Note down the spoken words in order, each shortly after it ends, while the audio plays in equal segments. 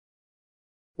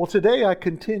Well, today I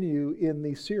continue in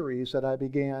the series that I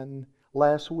began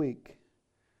last week.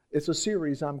 It's a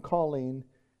series I'm calling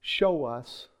Show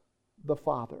Us the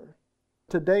Father.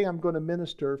 Today I'm going to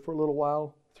minister for a little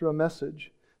while through a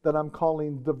message that I'm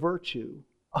calling The Virtue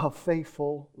of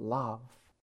Faithful Love.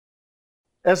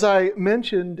 As I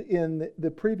mentioned in the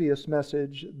previous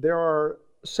message, there are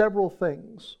several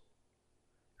things,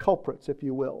 culprits if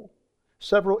you will,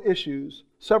 several issues,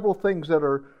 several things that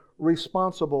are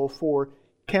responsible for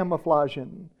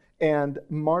camouflaging and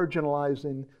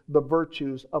marginalizing the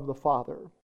virtues of the Father.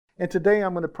 And today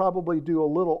I'm going to probably do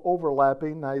a little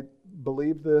overlapping. I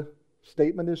believe the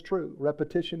statement is true.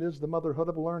 Repetition is the motherhood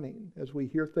of learning. As we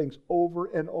hear things over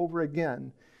and over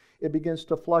again, it begins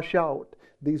to flush out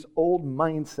these old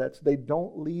mindsets. They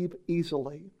don't leave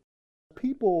easily.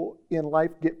 People in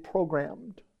life get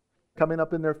programmed, coming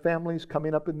up in their families,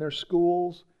 coming up in their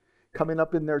schools, coming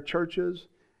up in their churches.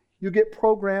 You get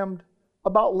programmed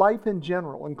about life in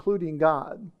general, including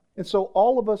God. And so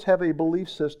all of us have a belief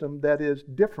system that is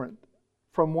different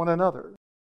from one another.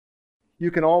 You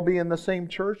can all be in the same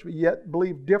church, but yet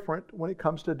believe different when it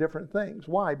comes to different things.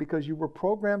 Why? Because you were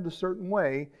programmed a certain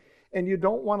way, and you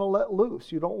don't want to let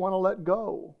loose. You don't want to let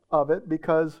go of it,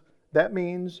 because that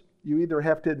means you either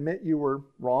have to admit you were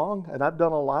wrong, and I've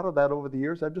done a lot of that over the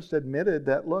years. I've just admitted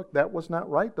that, look, that was not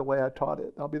right the way I taught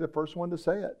it. I'll be the first one to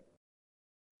say it.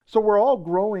 So we're all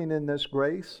growing in this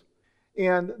grace,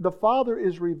 and the Father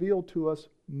is revealed to us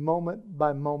moment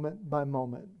by moment by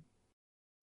moment.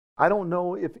 I don't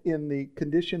know if in the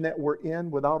condition that we're in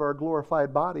without our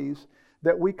glorified bodies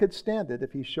that we could stand it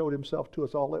if He showed Himself to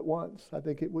us all at once. I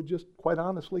think it would just quite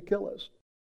honestly kill us.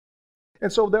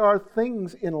 And so there are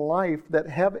things in life that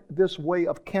have this way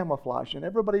of camouflage. And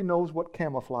everybody knows what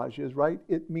camouflage is, right?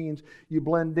 It means you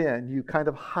blend in, you kind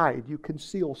of hide, you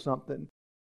conceal something.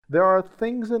 There are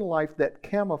things in life that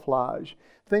camouflage,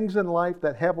 things in life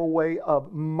that have a way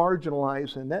of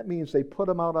marginalizing. That means they put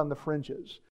them out on the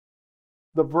fringes.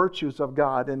 The virtues of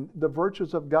God, and the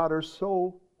virtues of God are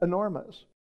so enormous.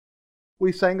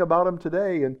 We sang about Him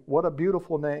today, and what a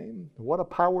beautiful name, what a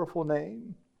powerful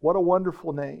name, what a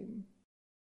wonderful name.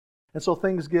 And so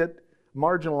things get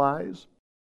marginalized.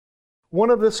 One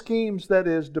of the schemes that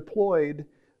is deployed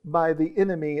by the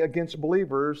enemy against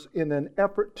believers in an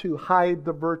effort to hide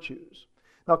the virtues.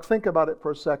 Now think about it for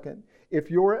a second.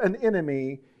 If you're an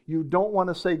enemy, you don't want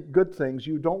to say good things.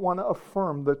 You don't want to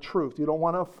affirm the truth. You don't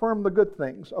want to affirm the good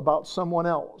things about someone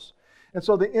else. And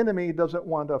so the enemy doesn't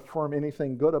want to affirm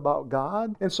anything good about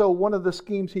God. And so one of the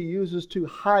schemes he uses to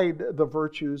hide the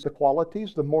virtues, the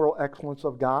qualities, the moral excellence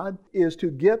of God is to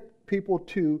get people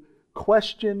to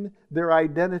question their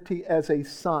identity as a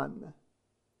son.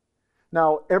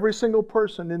 Now, every single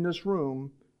person in this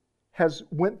room has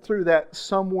went through that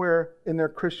somewhere in their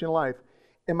Christian life.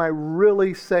 Am I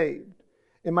really saved?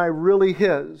 Am I really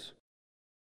His?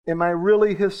 Am I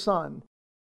really His son?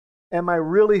 Am I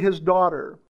really His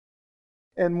daughter?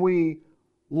 And we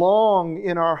long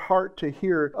in our heart to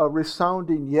hear a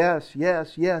resounding yes,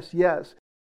 yes, yes, yes.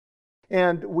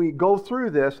 And we go through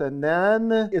this, and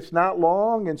then it's not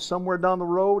long, and somewhere down the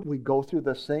road, we go through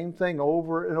the same thing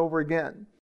over and over again.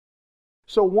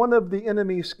 So one of the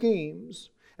enemy's schemes,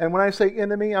 and when I say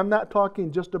enemy, I'm not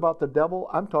talking just about the devil,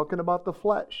 I'm talking about the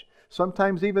flesh.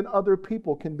 Sometimes even other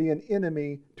people can be an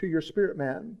enemy to your spirit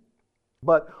man.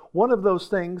 But one of those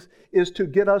things is to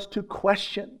get us to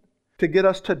question, to get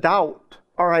us to doubt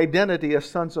our identity as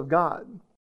sons of God.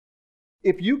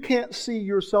 If you can't see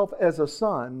yourself as a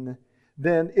son,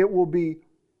 then it will be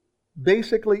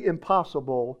basically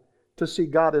impossible to see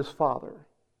God as Father.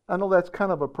 I know that's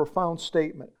kind of a profound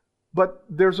statement, but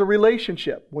there's a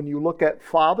relationship. When you look at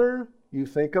Father, you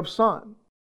think of Son.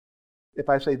 If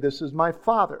I say, this is my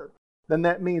Father, then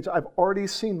that means I've already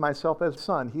seen myself as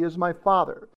Son. He is my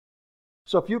Father.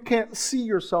 So if you can't see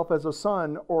yourself as a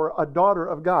son or a daughter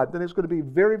of God, then it's going to be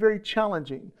very, very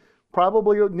challenging,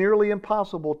 probably nearly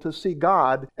impossible to see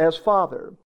God as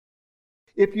Father.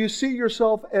 If you see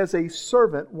yourself as a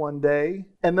servant one day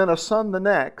and then a son the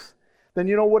next, then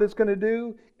you know what it's going to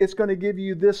do? It's going to give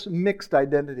you this mixed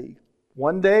identity.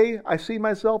 One day I see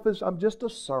myself as I'm just a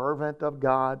servant of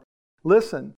God.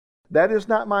 Listen, that is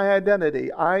not my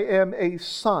identity. I am a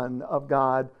son of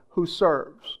God who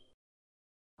serves.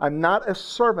 I'm not a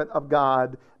servant of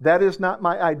God. That is not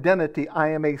my identity.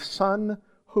 I am a son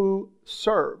who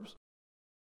serves.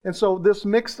 And so this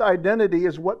mixed identity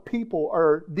is what people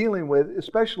are dealing with,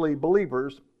 especially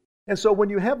believers. And so when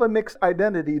you have a mixed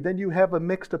identity, then you have a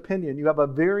mixed opinion. You have a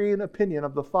varying opinion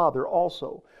of the Father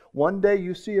also. One day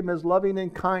you see Him as loving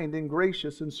and kind and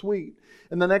gracious and sweet.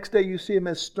 And the next day you see Him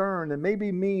as stern and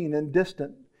maybe mean and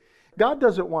distant. God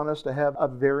doesn't want us to have a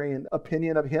varying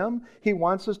opinion of Him. He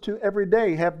wants us to every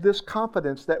day have this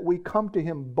confidence that we come to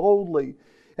Him boldly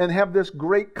and have this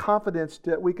great confidence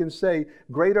that we can say,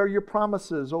 "Great are your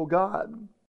promises, O God."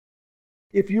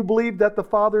 If you believe that the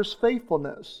Father's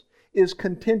faithfulness is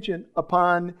contingent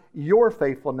upon your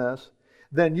faithfulness,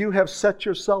 then you have set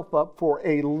yourself up for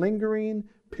a lingering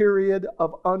period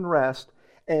of unrest,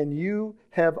 and you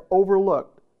have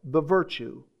overlooked the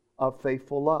virtue of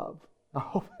faithful love. I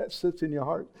hope that sits in your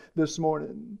heart this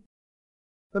morning.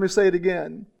 Let me say it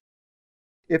again.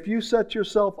 If you set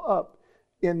yourself up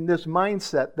in this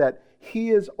mindset that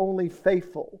He is only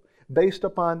faithful based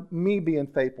upon me being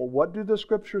faithful, what do the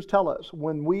Scriptures tell us?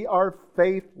 When we are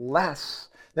faithless,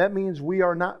 that means we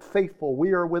are not faithful.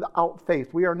 We are without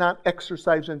faith. We are not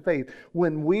exercising faith.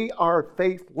 When we are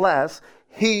faithless,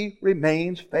 He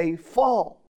remains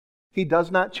faithful. He does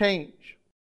not change.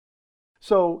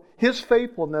 So His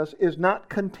faithfulness is not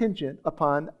contingent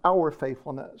upon our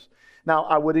faithfulness. Now,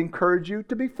 I would encourage you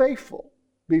to be faithful.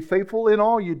 Be faithful in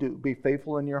all you do. Be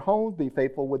faithful in your home. Be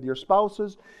faithful with your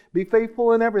spouses. Be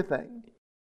faithful in everything.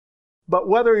 But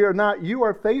whether or not you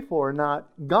are faithful or not,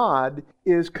 God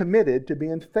is committed to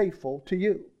being faithful to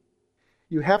you.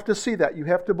 You have to see that. You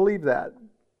have to believe that.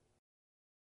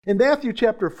 In Matthew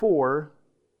chapter 4,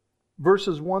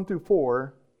 verses 1 through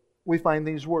 4, we find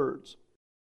these words.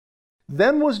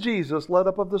 Then was Jesus led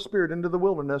up of the Spirit into the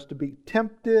wilderness to be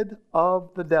tempted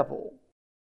of the devil.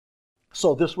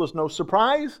 So this was no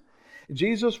surprise.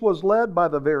 Jesus was led by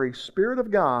the very Spirit of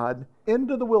God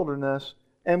into the wilderness,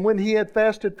 and when He had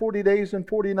fasted 40 days and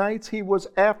 40 nights, He was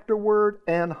afterward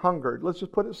and hungered. Let's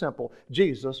just put it simple.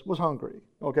 Jesus was hungry,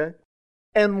 okay?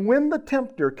 And when the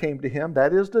tempter came to Him,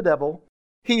 that is the devil,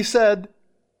 he said,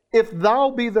 "If thou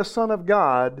be the Son of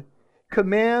God,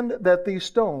 command that these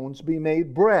stones be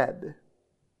made bread."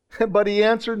 But He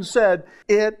answered and said,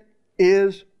 "It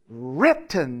is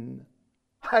written."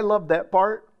 I love that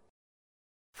part.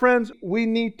 Friends, we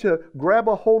need to grab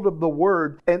a hold of the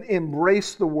Word and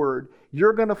embrace the Word.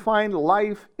 You're going to find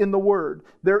life in the Word.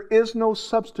 There is no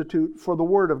substitute for the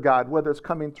Word of God, whether it's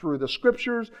coming through the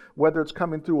Scriptures, whether it's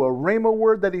coming through a rhema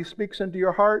word that He speaks into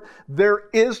your heart. There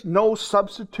is no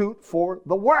substitute for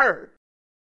the Word.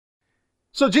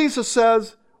 So Jesus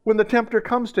says, when the tempter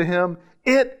comes to Him,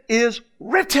 "It is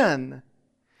written."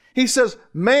 He says,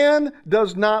 man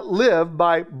does not live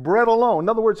by bread alone. In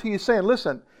other words, He is saying,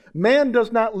 listen, man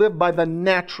does not live by the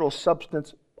natural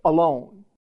substance alone.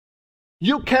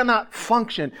 You cannot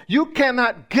function. You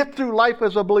cannot get through life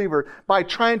as a believer by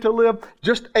trying to live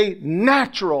just a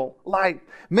natural life.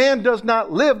 Man does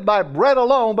not live by bread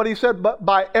alone, but He said, but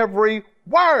by every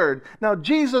word. Now,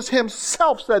 Jesus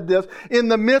Himself said this in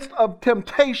the midst of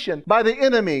temptation by the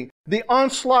enemy, the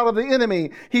onslaught of the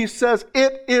enemy. He says,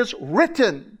 "It is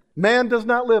written." Man does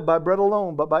not live by bread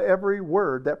alone, but by every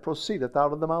word that proceedeth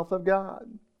out of the mouth of God.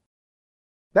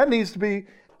 That needs to be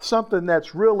something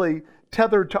that's really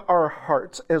tethered to our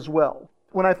hearts as well.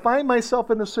 When I find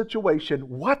myself in a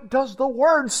situation, what does the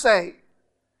Word say?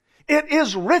 It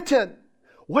is written.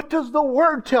 What does the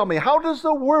Word tell me? How does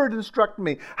the Word instruct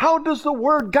me? How does the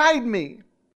Word guide me?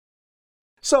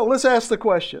 So let's ask the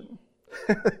question.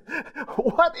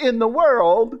 What in the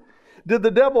world did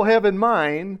the devil have in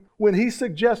mind when he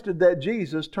suggested that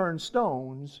Jesus turn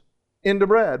stones into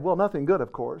bread? Well, nothing good,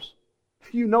 of course.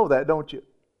 You know that, don't you?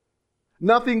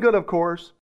 Nothing good, of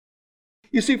course.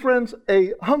 You see, friends,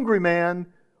 a hungry man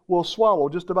will swallow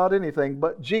just about anything,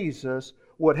 but Jesus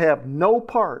would have no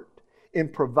part in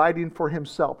providing for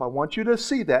Himself. I want you to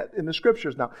see that in the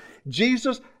Scriptures now.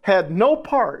 Jesus had no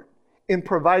part in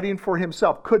providing for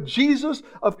Himself. Could Jesus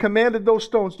have commanded those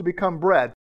stones to become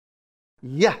bread?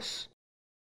 Yes.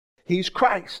 He's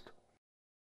Christ.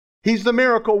 He's the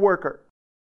miracle worker.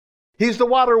 He's the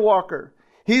water walker.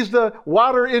 He's the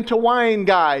water into wine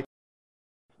guy.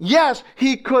 Yes,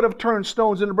 He could have turned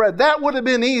stones into bread. That would have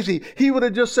been easy. He would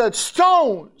have just said,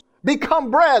 "Stones, become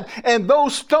bread." And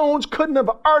those stones couldn't have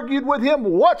argued with Him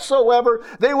whatsoever.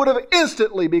 They would have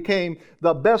instantly became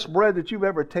the best bread that you've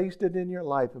ever tasted in your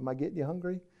life. Am I getting you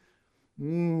hungry?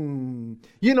 You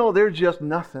know, there's just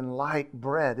nothing like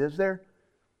bread, is there?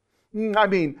 I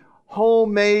mean,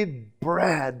 homemade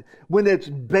bread, when it's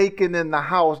baking in the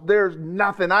house, there's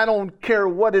nothing, I don't care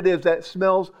what it is, that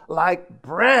smells like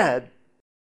bread.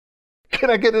 Can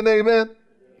I get an amen?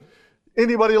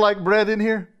 Anybody like bread in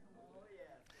here?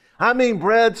 I mean,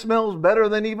 bread smells better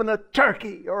than even a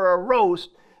turkey or a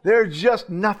roast. There's just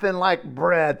nothing like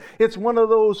bread. It's one of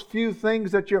those few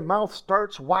things that your mouth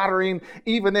starts watering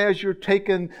even as you're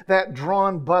taking that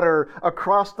drawn butter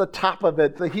across the top of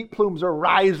it. The heat plumes are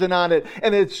rising on it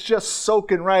and it's just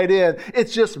soaking right in.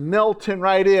 It's just melting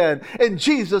right in. And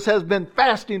Jesus has been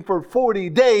fasting for 40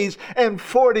 days and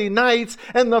 40 nights.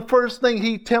 And the first thing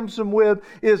he tempts him with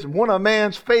is one of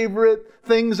man's favorite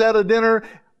things at a dinner,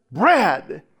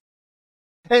 bread.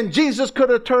 And Jesus could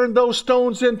have turned those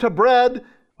stones into bread,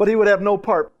 but he would have no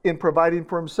part in providing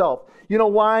for himself. You know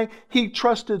why? He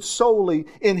trusted solely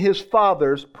in his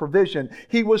Father's provision.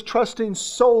 He was trusting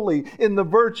solely in the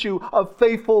virtue of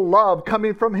faithful love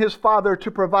coming from his Father to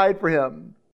provide for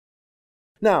him.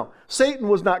 Now, Satan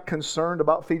was not concerned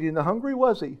about feeding the hungry,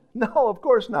 was he? No, of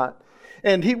course not.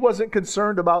 And he wasn't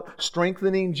concerned about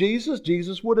strengthening Jesus.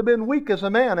 Jesus would have been weak as a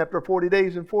man after 40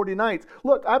 days and 40 nights.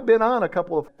 Look, I've been on a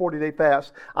couple of 40-day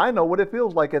fasts. I know what it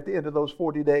feels like at the end of those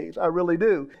 40 days. I really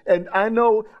do. And I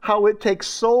know how it takes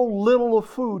so little of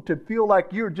food to feel like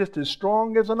you're just as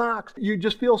strong as an ox. You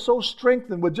just feel so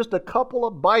strengthened with just a couple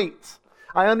of bites.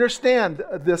 I understand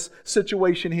this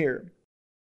situation here.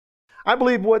 I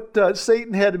believe what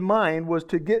Satan had in mind was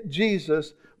to get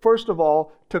Jesus, first of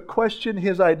all, to question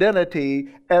his identity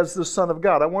as the Son of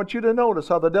God. I want you to notice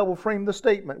how the devil framed the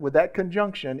statement with that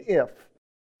conjunction, if.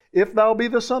 If thou be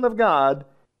the Son of God,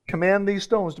 command these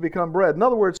stones to become bread. In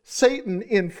other words, Satan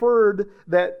inferred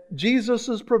that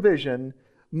Jesus' provision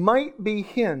might be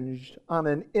hinged on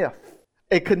an if,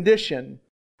 a condition,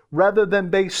 rather than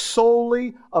based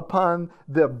solely upon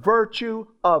the virtue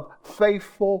of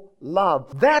faithful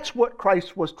love. That's what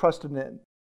Christ was trusting in.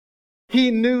 He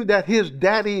knew that his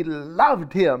daddy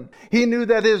loved him. He knew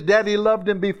that his daddy loved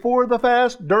him before the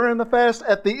fast, during the fast,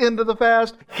 at the end of the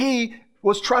fast. He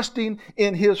was trusting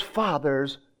in his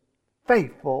Father's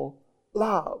faithful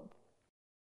love.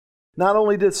 Not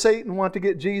only did Satan want to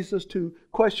get Jesus to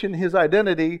question his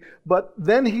identity, but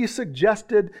then he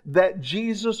suggested that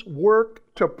Jesus work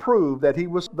to prove that he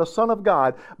was the Son of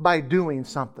God by doing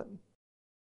something.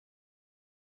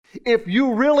 If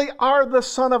you really are the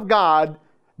Son of God,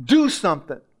 do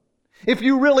something. If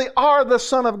you really are the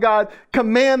Son of God,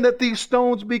 command that these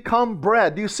stones become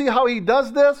bread. Do you see how he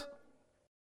does this?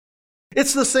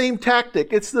 It's the same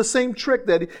tactic. It's the same trick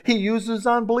that he uses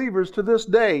on believers to this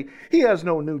day. He has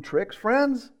no new tricks,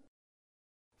 friends.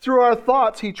 Through our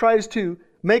thoughts, he tries to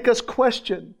make us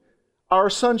question our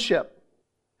sonship.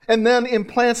 And then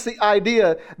implants the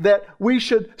idea that we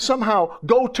should somehow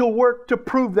go to work to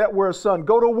prove that we're a son.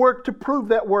 Go to work to prove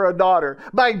that we're a daughter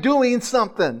by doing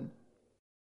something.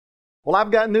 Well,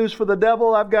 I've got news for the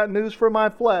devil. I've got news for my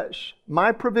flesh.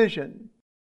 My provision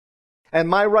and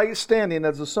my right standing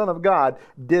as the Son of God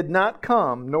did not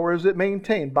come, nor is it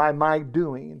maintained by my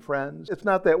doing, friends. It's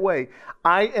not that way.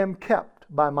 I am kept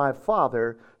by my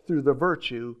Father through the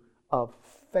virtue of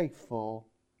faithful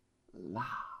love.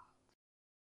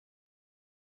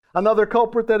 Another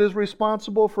culprit that is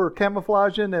responsible for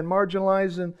camouflaging and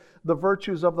marginalizing the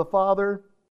virtues of the Father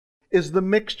is the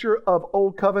mixture of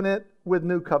Old Covenant with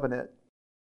New Covenant.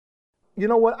 You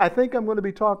know what? I think I'm going to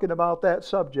be talking about that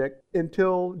subject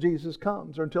until Jesus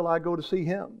comes or until I go to see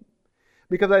Him.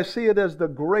 Because I see it as the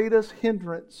greatest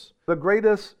hindrance, the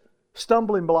greatest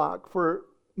stumbling block for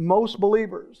most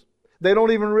believers. They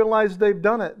don't even realize they've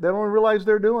done it. They don't realize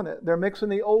they're doing it. They're mixing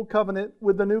the Old Covenant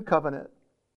with the New Covenant.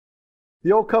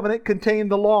 The Old Covenant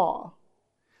contained the law.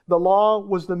 The law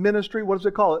was the ministry, what does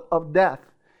it call it? Of death.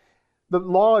 The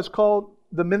law is called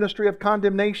the ministry of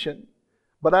condemnation.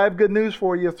 But I have good news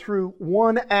for you. Through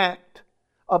one act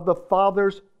of the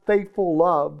Father's faithful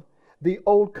love, the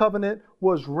Old Covenant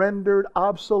was rendered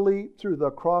obsolete through the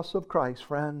cross of Christ,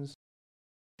 friends.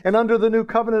 And under the New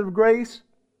Covenant of grace,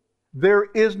 there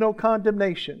is no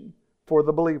condemnation for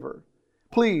the believer.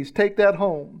 Please take that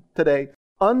home today.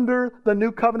 Under the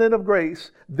New Covenant of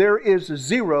grace, there is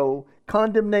zero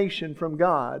condemnation from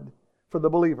God for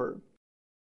the believer.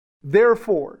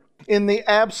 Therefore, in the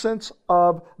absence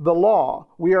of the law,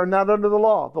 we are not under the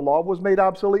law. The law was made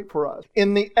obsolete for us.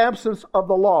 In the absence of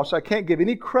the law, so I can't give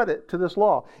any credit to this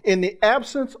law. In the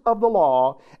absence of the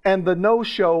law and the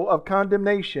no-show of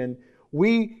condemnation,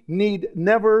 we need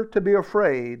never to be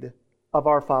afraid of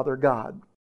our Father God.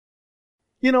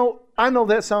 You know, I know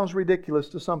that sounds ridiculous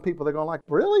to some people. They're going like,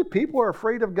 really? People are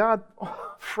afraid of God?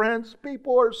 Oh, friends,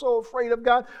 people are so afraid of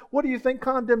God. What do you think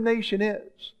condemnation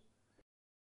is?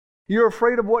 You're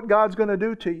afraid of what God's going to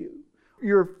do to you.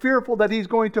 You're fearful that He's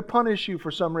going to punish you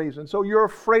for some reason. So you're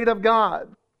afraid of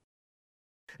God.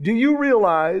 Do you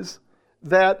realize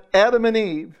that Adam and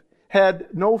Eve had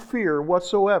no fear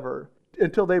whatsoever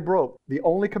until they broke the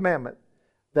only commandment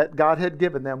that God had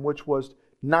given them, which was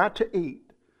not to eat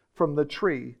from the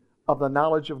tree of the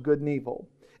knowledge of good and evil.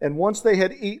 And once they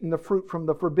had eaten the fruit from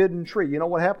the forbidden tree, you know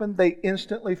what happened? They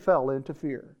instantly fell into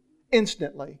fear.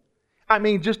 Instantly. I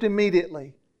mean, just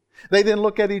immediately. They didn't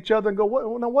look at each other and go,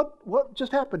 what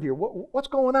just happened here? What's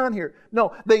going on here?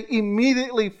 No, they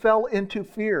immediately fell into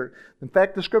fear. In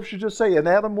fact, the scriptures just say, and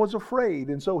Adam was afraid,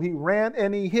 and so he ran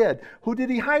and he hid. Who did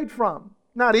he hide from?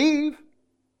 Not Eve.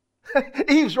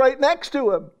 Eve's right next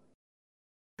to him.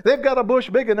 They've got a bush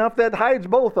big enough that hides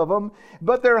both of them,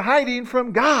 but they're hiding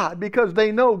from God because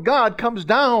they know God comes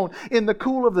down in the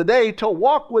cool of the day to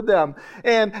walk with them.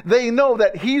 And they know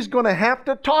that He's going to have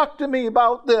to talk to me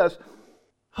about this.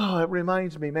 Oh, it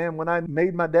reminds me, man, when I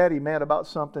made my daddy mad about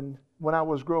something when I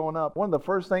was growing up, one of the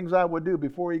first things I would do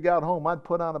before he got home, I'd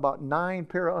put on about 9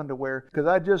 pair of underwear because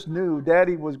I just knew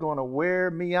Daddy was going to wear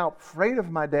me out. Afraid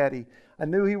of my daddy. I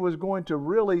knew he was going to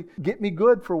really get me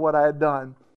good for what I had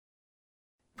done.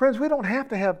 Friends, we don't have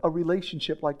to have a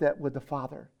relationship like that with the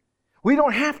Father. We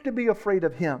don't have to be afraid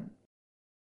of Him.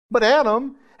 But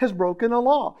Adam has broken a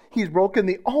law. He's broken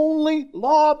the only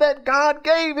law that God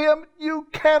gave him. You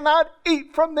cannot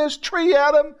eat from this tree,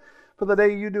 Adam. For the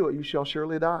day you do it, you shall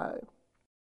surely die.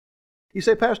 You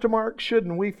say, Pastor Mark,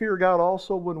 shouldn't we fear God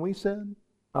also when we sin?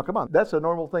 Now, come on, that's a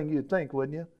normal thing you'd think,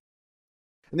 wouldn't you?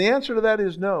 And the answer to that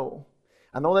is no.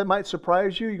 I know that might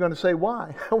surprise you. You're going to say,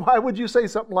 why? Why would you say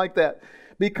something like that?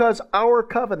 Because our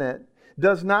covenant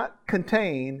does not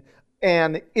contain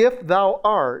an if thou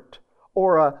art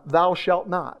or a thou shalt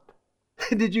not.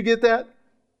 Did you get that?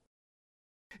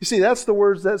 You see, that's the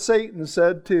words that Satan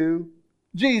said to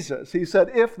Jesus. He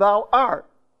said, if thou art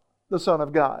the Son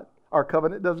of God. Our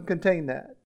covenant doesn't contain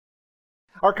that.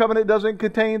 Our covenant doesn't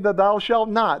contain the thou shalt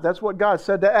not. That's what God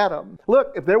said to Adam.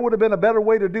 Look, if there would have been a better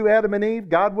way to do Adam and Eve,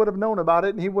 God would have known about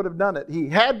it and He would have done it. He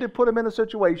had to put them in a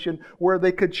situation where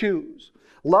they could choose.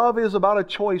 Love is about a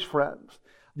choice, friends.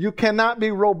 You cannot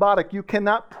be robotic. You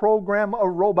cannot program a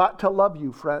robot to love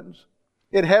you, friends.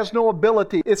 It has no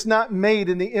ability. It's not made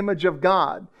in the image of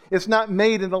God. It's not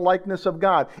made in the likeness of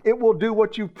God. It will do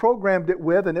what you've programmed it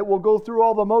with, and it will go through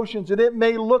all the motions, and it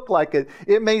may look like it.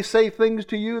 It may say things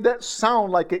to you that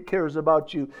sound like it cares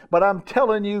about you. But I'm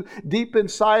telling you, deep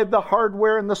inside the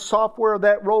hardware and the software of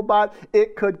that robot,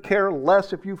 it could care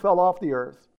less if you fell off the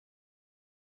earth.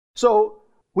 So,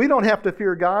 we don't have to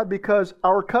fear God because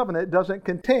our covenant doesn't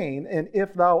contain an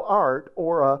if thou art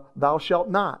or a thou shalt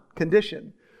not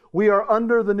condition. We are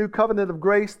under the new covenant of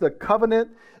grace, the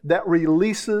covenant that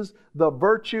releases the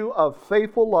virtue of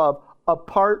faithful love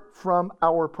apart from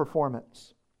our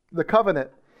performance. The covenant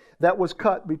that was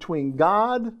cut between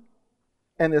God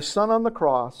and His Son on the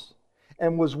cross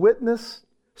and was witnessed,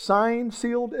 signed,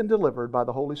 sealed, and delivered by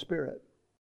the Holy Spirit.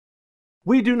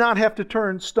 We do not have to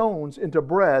turn stones into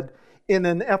bread in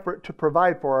an effort to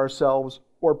provide for ourselves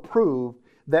or prove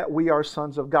that we are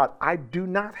sons of God. I do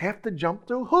not have to jump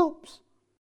through hoops.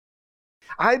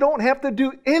 I don't have to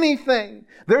do anything.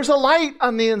 There's a light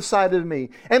on the inside of me.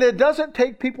 And it doesn't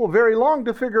take people very long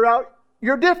to figure out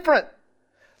you're different.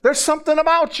 There's something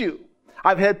about you.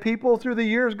 I've had people through the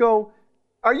years go,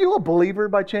 are you a believer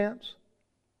by chance?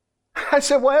 I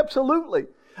said, well, absolutely.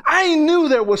 I knew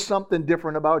there was something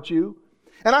different about you.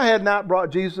 And I had not brought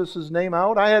Jesus' name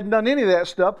out. I hadn't done any of that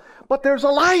stuff. But there's a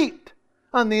light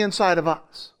on the inside of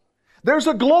us. There's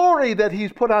a glory that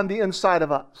He's put on the inside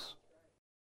of us.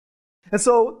 And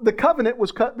so the covenant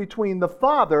was cut between the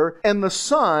Father and the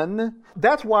Son.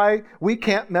 That's why we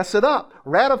can't mess it up.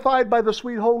 Ratified by the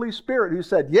sweet Holy Spirit who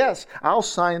said, yes, I'll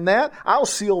sign that. I'll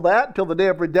seal that until the day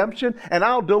of redemption. And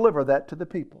I'll deliver that to the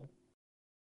people.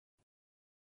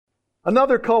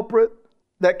 Another culprit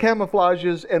that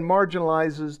camouflages and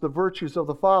marginalizes the virtues of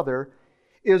the Father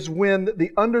is when the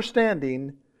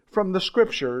understanding from the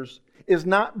Scriptures is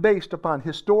not based upon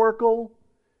historical,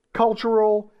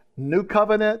 cultural, new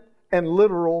covenant, and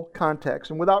literal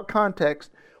context. And without context,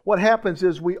 what happens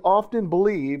is we often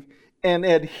believe and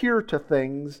adhere to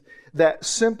things that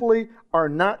simply are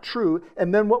not true.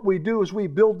 And then what we do is we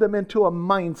build them into a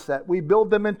mindset. We build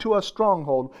them into a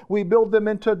stronghold. We build them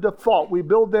into a default. We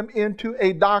build them into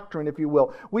a doctrine, if you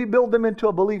will. We build them into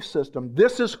a belief system.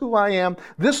 This is who I am.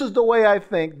 This is the way I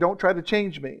think. Don't try to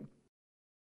change me.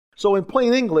 So in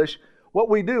plain English, what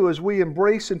we do is we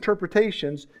embrace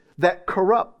interpretations that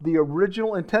corrupt the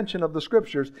original intention of the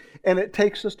Scriptures, and it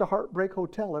takes us to Heartbreak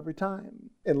Hotel every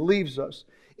time and leaves us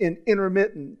in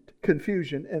intermittent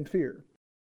confusion and fear.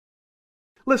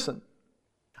 Listen,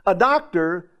 a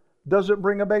doctor doesn't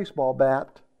bring a baseball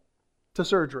bat to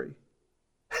surgery.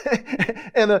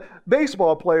 And a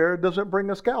baseball player doesn't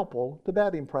bring a scalpel to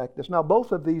batting practice. Now,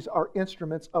 both of these are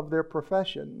instruments of their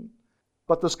profession,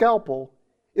 but the scalpel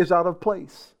is out of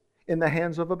place in the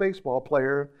hands of a baseball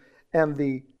player, and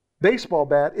the baseball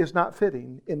bat is not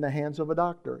fitting in the hands of a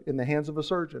doctor, in the hands of a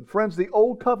surgeon. Friends, the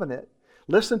old covenant,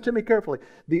 listen to me carefully,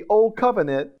 the old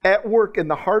covenant at work in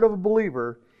the heart of a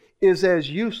believer is as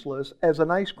useless as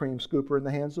an ice cream scooper in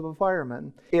the hands of a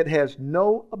fireman. It has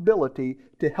no ability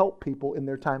to help people in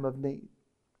their time of need.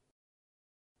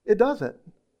 It doesn't.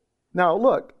 Now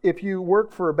look, if you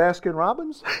work for Baskin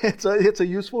Robbins, it's a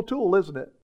useful tool, isn't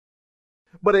it?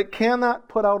 But it cannot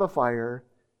put out a fire.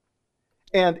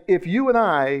 And if you and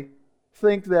I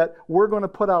think that we're going to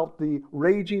put out the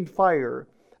raging fire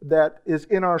that is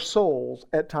in our souls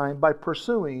at times by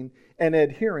pursuing and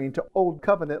adhering to old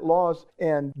covenant laws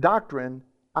and doctrine,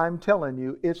 I'm telling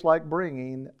you, it's like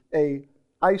bringing a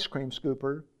ice cream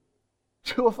scooper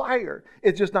to a fire.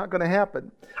 It's just not going to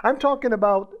happen. I'm talking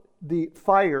about the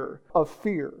fire of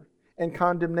fear and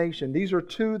condemnation. These are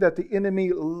two that the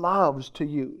enemy loves to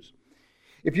use.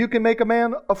 If you can make a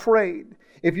man afraid,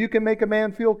 if you can make a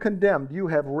man feel condemned, you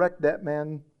have wrecked that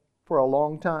man for a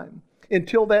long time.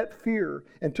 Until that fear,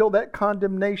 until that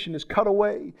condemnation is cut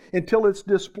away, until it's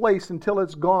displaced, until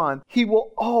it's gone, he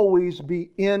will always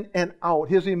be in and out.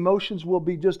 His emotions will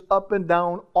be just up and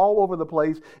down all over the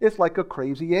place. It's like a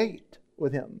crazy eight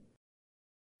with him.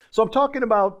 So I'm talking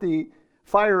about the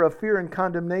fire of fear and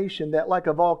condemnation that, like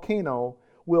a volcano,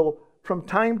 will from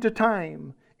time to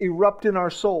time erupt in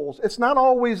our souls. It's not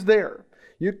always there.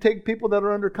 You take people that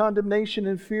are under condemnation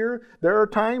and fear, there are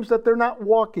times that they're not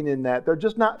walking in that. They're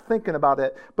just not thinking about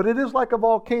it. But it is like a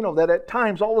volcano that at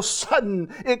times all of a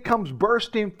sudden it comes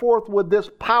bursting forth with this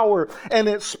power and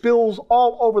it spills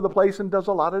all over the place and does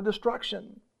a lot of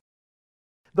destruction.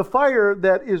 The fire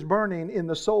that is burning in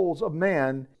the souls of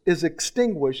man is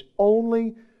extinguished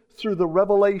only through the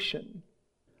revelation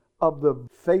of the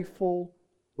faithful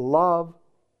love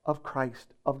of Christ,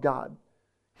 of God,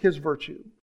 His virtue.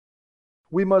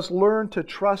 We must learn to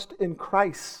trust in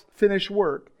Christ's finished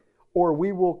work, or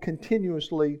we will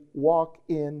continuously walk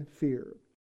in fear.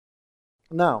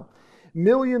 Now,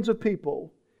 millions of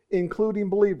people, including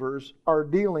believers, are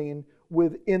dealing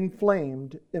with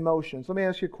inflamed emotions. Let me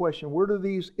ask you a question. Where do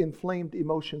these inflamed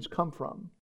emotions come from?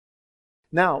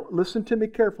 Now, listen to me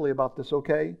carefully about this,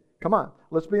 okay? Come on,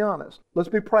 let's be honest. Let's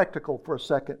be practical for a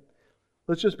second.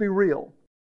 Let's just be real.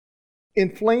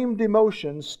 Inflamed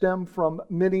emotions stem from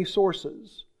many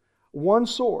sources. One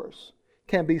source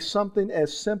can be something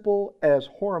as simple as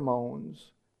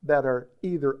hormones that are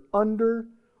either under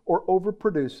or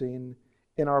overproducing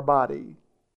in our body.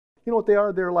 You know what they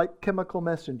are? They're like chemical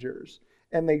messengers,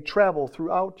 and they travel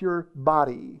throughout your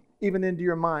body, even into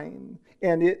your mind.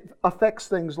 And it affects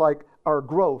things like our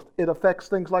growth. It affects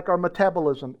things like our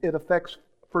metabolism. It affects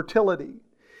fertility.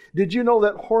 Did you know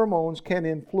that hormones can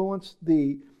influence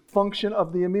the function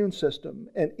of the immune system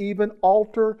and even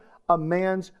alter a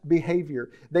man's behavior?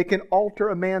 They can alter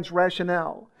a man's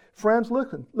rationale. Friends,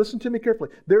 listen to me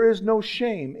carefully. There is no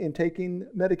shame in taking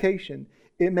medication.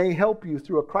 It may help you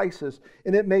through a crisis,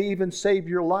 and it may even save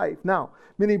your life. Now,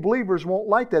 many believers won't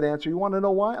like that answer. You want to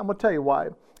know why? I'm going to tell you why.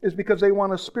 It's because they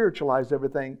want to spiritualize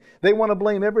everything. They want to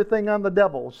blame everything on the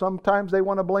devil. Sometimes they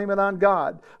want to blame it on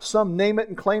God. Some name it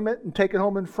and claim it and take it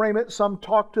home and frame it. Some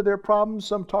talk to their problems.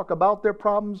 Some talk about their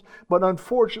problems. But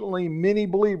unfortunately, many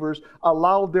believers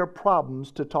allow their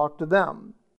problems to talk to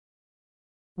them.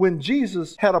 When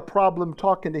Jesus had a problem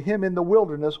talking to him in the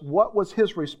wilderness, what was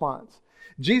his response?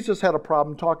 Jesus had a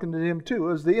problem talking to him too.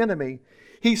 It was the enemy.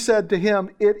 He said to him,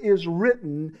 "It is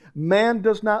written, man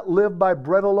does not live by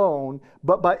bread alone,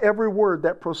 but by every word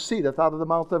that proceedeth out of the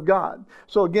mouth of God."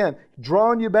 So again,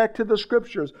 drawing you back to the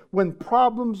Scriptures, when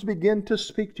problems begin to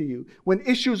speak to you, when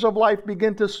issues of life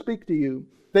begin to speak to you,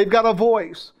 they've got a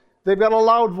voice. They've got a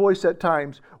loud voice at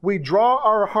times. We draw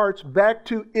our hearts back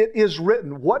to it is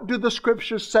written. What do the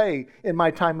Scriptures say in my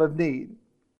time of need?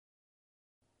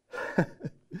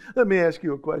 Let me ask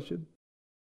you a question.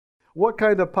 What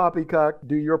kind of poppycock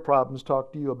do your problems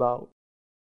talk to you about?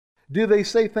 Do they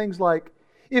say things like,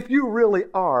 if you really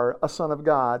are a son of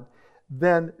God,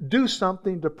 then do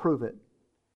something to prove it?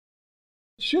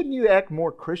 Shouldn't you act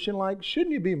more Christian-like?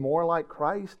 Shouldn't you be more like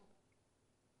Christ?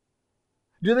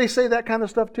 Do they say that kind of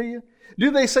stuff to you?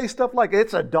 Do they say stuff like,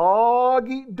 it's a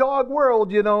dog-eat-dog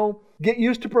world, you know, get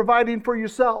used to providing for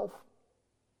yourself?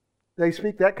 They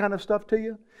speak that kind of stuff to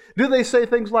you? Do they say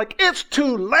things like, it's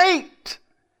too late?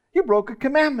 You broke a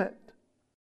commandment.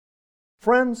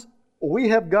 Friends, we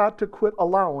have got to quit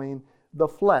allowing the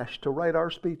flesh to write our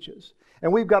speeches.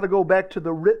 And we've got to go back to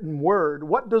the written word.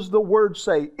 What does the word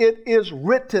say? It is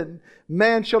written,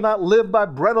 man shall not live by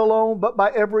bread alone, but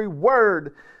by every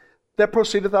word that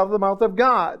proceedeth out of the mouth of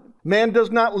God. Man does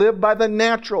not live by the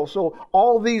natural. So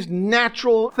all these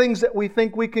natural things that we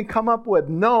think we can come up with.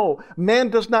 No, man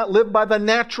does not live by the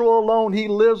natural alone. He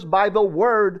lives by the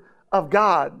Word of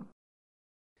God.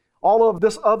 All of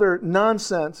this other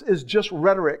nonsense is just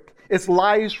rhetoric. It's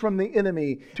lies from the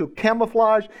enemy to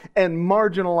camouflage and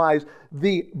marginalize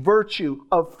the virtue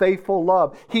of faithful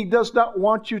love. He does not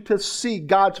want you to see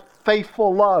God's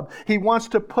faithful love. He wants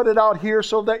to put it out here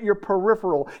so that your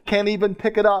peripheral can't even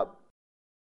pick it up.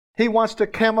 He wants to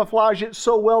camouflage it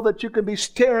so well that you can be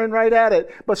staring right at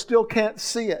it, but still can't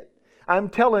see it. I'm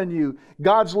telling you,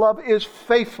 God's love is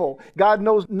faithful. God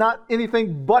knows not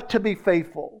anything but to be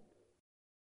faithful.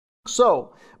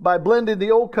 So, by blending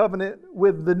the old covenant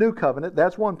with the new covenant,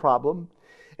 that's one problem.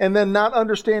 And then not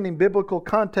understanding biblical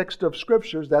context of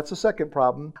scriptures, that's the second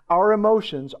problem. Our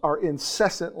emotions are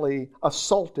incessantly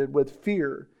assaulted with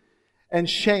fear and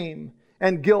shame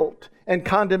and guilt and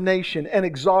condemnation and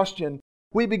exhaustion.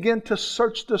 We begin to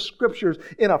search the scriptures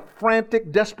in a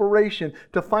frantic desperation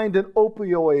to find an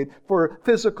opioid for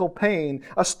physical pain,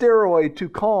 a steroid to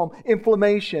calm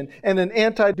inflammation, and an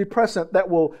antidepressant that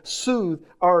will soothe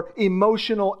our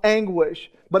emotional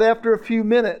anguish. But after a few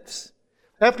minutes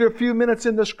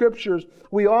in the scriptures,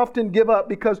 we often give up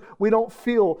because we don't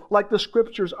feel like the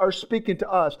scriptures are speaking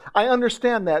to us. I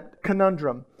understand that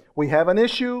conundrum. We have an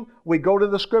issue, we go to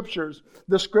the scriptures.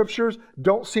 The scriptures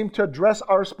don't seem to address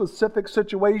our specific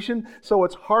situation, so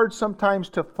it's hard sometimes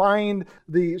to find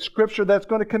the scripture that's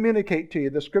going to communicate to you,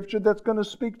 the scripture that's going to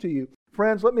speak to you.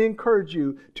 Friends, let me encourage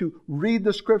you to read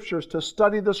the scriptures, to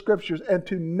study the scriptures, and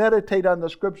to meditate on the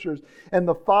scriptures. And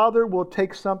the Father will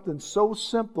take something so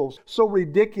simple, so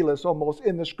ridiculous almost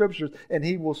in the scriptures, and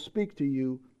He will speak to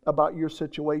you about your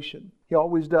situation. He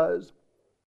always does.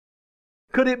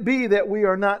 Could it be that we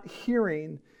are not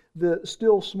hearing the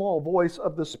still small voice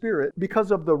of the Spirit because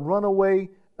of the runaway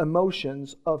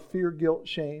emotions of fear, guilt,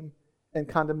 shame, and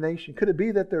condemnation? Could it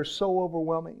be that they're so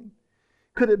overwhelming?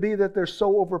 Could it be that they're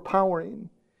so overpowering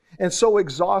and so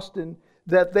exhausting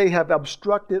that they have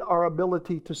obstructed our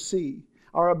ability to see,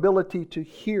 our ability to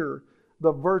hear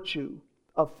the virtue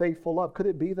of faithful love? Could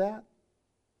it be that?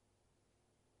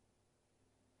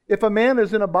 If a man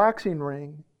is in a boxing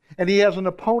ring and he has an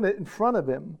opponent in front of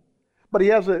him, but he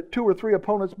has 2 or 3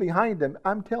 opponents behind him,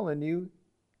 I'm telling you,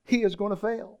 he is going to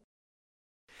fail.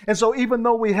 And so even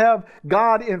though we have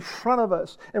God in front of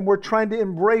us and we're trying to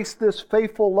embrace this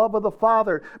faithful love of the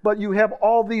Father, but you have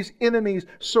all these enemies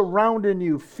surrounding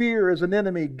you. Fear is an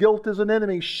enemy. Guilt is an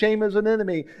enemy. Shame is an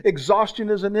enemy. Exhaustion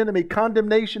is an enemy.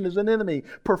 Condemnation is an enemy.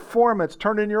 Performance,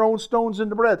 turning your own stones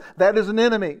into bread, that is an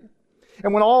enemy.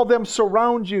 And when all of them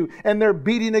surround you and they're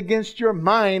beating against your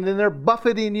mind and they're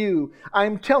buffeting you,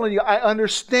 I'm telling you, I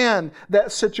understand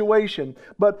that situation.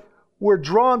 But we're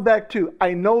drawn back to,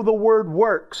 I know the Word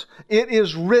works. It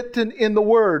is written in the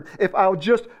Word. If I'll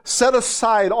just set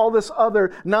aside all this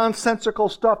other nonsensical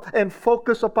stuff and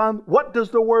focus upon what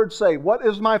does the Word say? What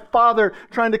is my Father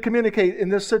trying to communicate in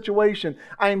this situation?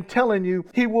 I'm telling you,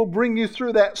 He will bring you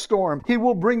through that storm. He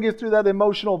will bring you through that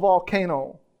emotional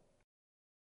volcano.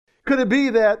 Could it be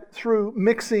that through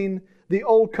mixing the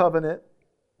old covenant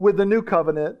with the new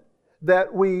covenant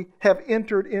that we have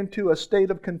entered into a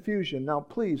state of confusion? Now,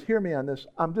 please hear me on this.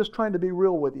 I'm just trying to be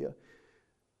real with you.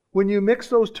 When you mix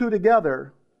those two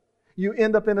together, you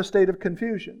end up in a state of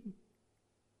confusion.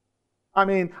 I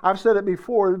mean, I've said it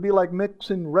before, it would be like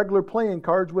mixing regular playing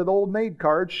cards with old maid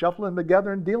cards, shuffling them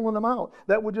together and dealing them out.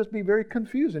 That would just be very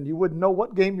confusing. You wouldn't know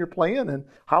what game you're playing and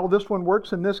how this one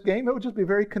works in this game. It would just be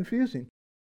very confusing.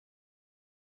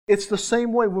 It's the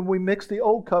same way when we mix the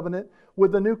old covenant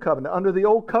with the new covenant. Under the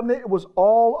old covenant, it was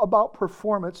all about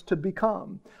performance to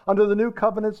become. Under the new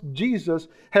covenant, Jesus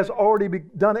has already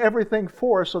done everything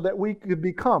for us so that we could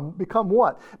become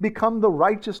what? Become the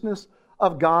righteousness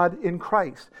of God in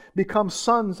Christ. Become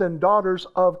sons and daughters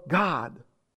of God.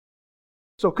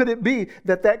 So could it be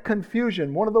that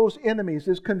confusion, one of those enemies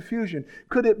is confusion?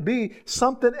 Could it be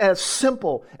something as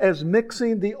simple as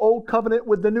mixing the old covenant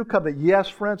with the new covenant? Yes,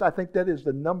 friends, I think that is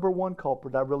the number one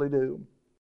culprit. I really do.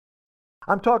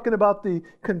 I'm talking about the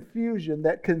confusion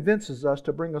that convinces us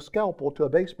to bring a scalpel to a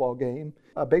baseball game,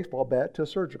 a baseball bat to a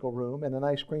surgical room, and an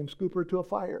ice cream scooper to a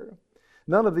fire.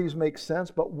 None of these make sense,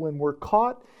 but when we're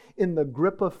caught in the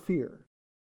grip of fear,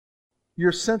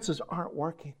 your senses aren't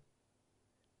working.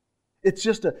 It's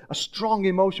just a strong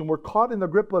emotion. We're caught in the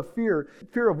grip of fear.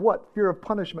 Fear of what? Fear of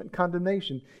punishment,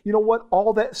 condemnation. You know what?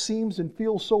 All that seems and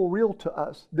feels so real to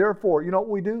us. Therefore, you know what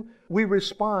we do? We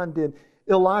respond in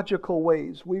illogical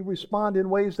ways. We respond in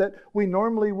ways that we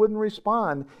normally wouldn't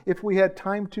respond if we had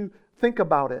time to think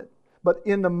about it. But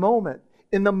in the moment,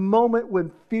 In the moment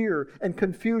when fear and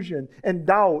confusion and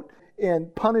doubt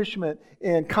and punishment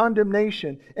and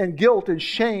condemnation and guilt and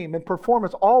shame and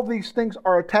performance, all these things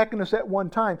are attacking us at one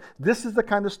time. This is the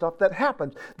kind of stuff that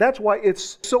happens. That's why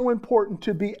it's so important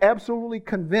to be absolutely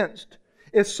convinced.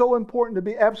 It's so important to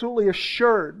be absolutely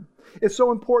assured. It's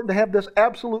so important to have this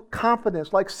absolute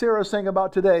confidence, like Sarah sang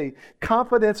about today,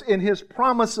 confidence in His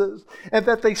promises, and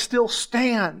that they still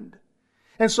stand.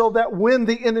 And so that when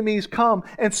the enemies come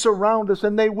and surround us,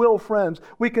 and they will, friends,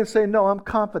 we can say, no, I'm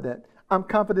confident. I'm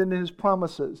confident in His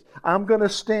promises. I'm going to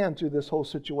stand through this whole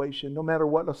situation, no matter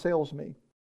what assails me.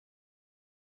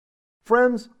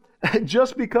 Friends,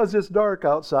 just because it's dark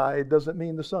outside doesn't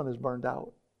mean the sun is burned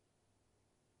out.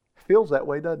 It feels that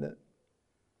way, doesn't it?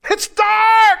 It's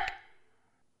dark!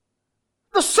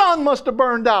 The sun must have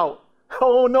burned out.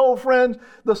 Oh no, friends,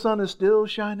 the sun is still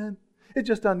shining. It's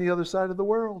just on the other side of the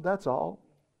world, that's all.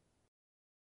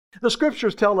 The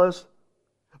Scriptures tell us,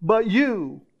 but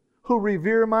you who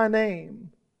revere my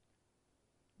name,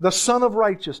 the Son of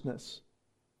Righteousness,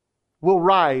 will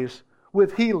rise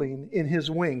with healing in His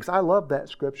wings. I love that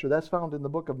Scripture. That's found in the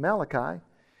book of Malachi.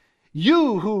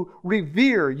 You who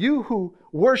revere, you who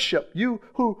worship, you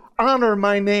who honor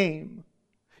my name,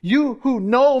 you who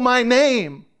know my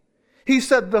name. He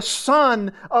said the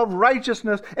Son of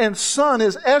Righteousness, and Son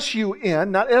is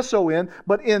S-U-N, not S-O-N,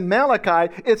 but in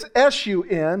Malachi it's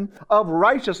S-U-N, of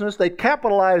righteousness. They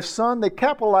capitalize Son, they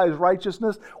capitalize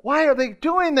righteousness. Why are they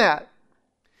doing that?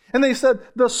 And they said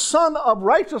the Son of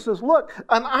Righteousness, look,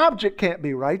 an object can't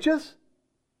be righteous.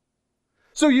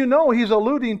 So you know He's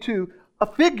alluding to a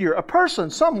figure, a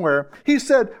person somewhere. He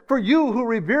said, for you who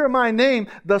revere my name,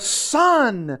 the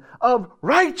Son of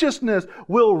Righteousness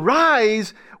will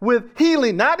rise with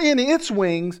healing, not in its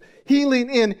wings,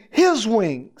 healing in His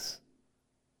wings.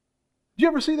 Did you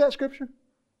ever see that Scripture?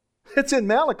 It's in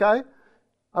Malachi.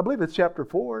 I believe it's chapter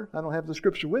 4. I don't have the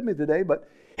Scripture with me today, but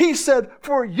He said,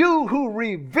 for you who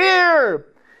revere,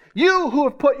 you who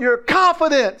have put your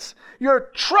confidence, your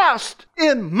trust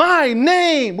in my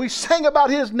name. We sang about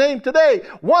His name today.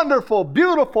 Wonderful,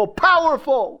 beautiful,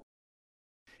 powerful.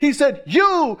 He said,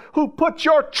 you who put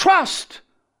your trust,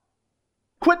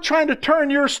 quit trying to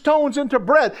turn your stones into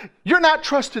bread. You're not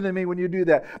trusting in me when you do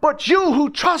that. But you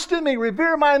who trust in me,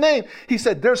 revere my name. He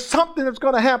said, there's something that's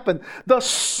going to happen. The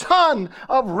Son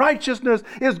of Righteousness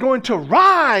is going to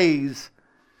rise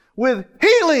with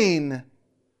healing.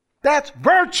 That's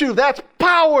virtue. That's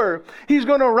power. He's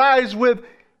going to rise with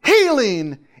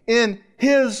healing in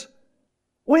His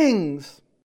wings.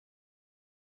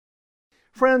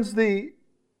 Friends, the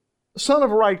Son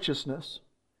of Righteousness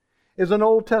is an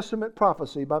Old Testament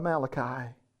prophecy by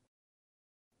Malachi.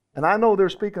 And I know they're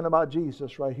speaking about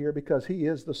Jesus right here because He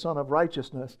is the Son of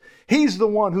Righteousness. He's the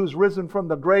one who's risen from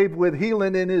the grave with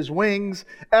healing in His wings.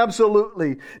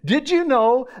 Absolutely. Did you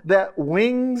know that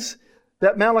wings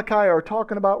that Malachi are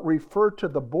talking about refer to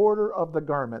the border of the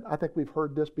garment? I think we've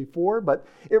heard this before, but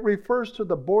it refers to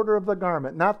the border of the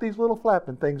garment, not these little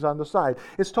flapping things on the side.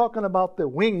 It's talking about the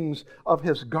wings of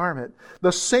His garment.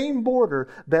 The same border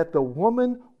that the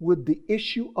woman with the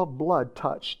issue of blood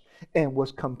touched and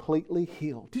was completely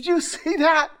healed. Did you see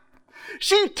that?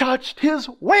 She touched His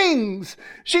wings.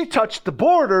 She touched the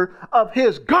border of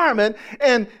His garment,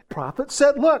 and the prophet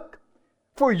said, look,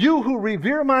 for you who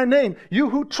revere my name, you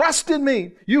who trust in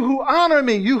me, you who honor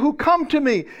me, you who come to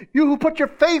me, you who put your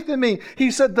faith in me,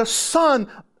 He said the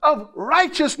Son of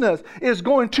Righteousness is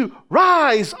going to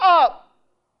rise up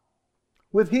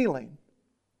with healing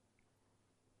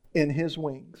in His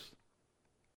wings.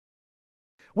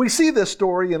 We see this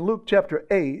story in Luke chapter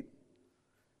 8,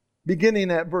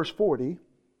 beginning at verse 40.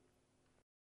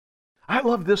 I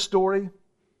love this story.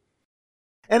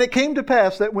 And it came to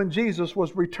pass that when Jesus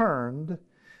was returned,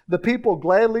 the people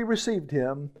gladly received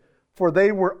Him, for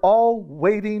they were all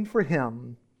waiting for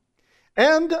Him.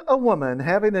 And a woman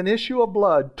having an issue of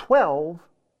blood 12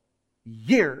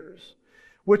 years,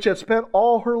 which had spent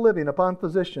all her living upon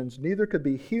physicians, neither could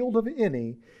be healed of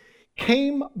any,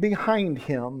 came behind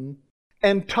Him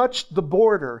and touched the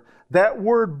border. That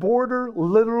word border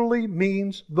literally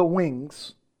means the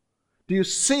wings. Do you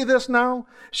see this now?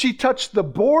 She touched the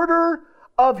border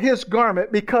of His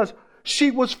garment because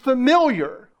she was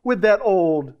familiar with that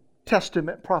Old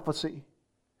Testament prophecy.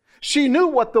 She knew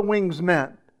what the wings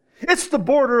meant. It's the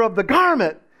border of the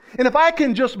garment. And if I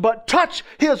can just but touch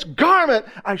His garment,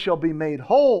 I shall be made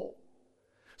whole.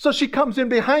 So she comes in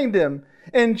behind Him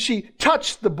and she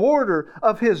touched the border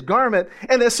of His garment.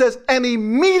 And it says, and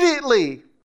immediately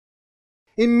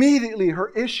her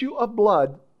issue of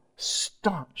blood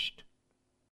staunched.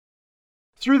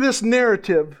 Through this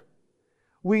narrative,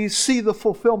 we see the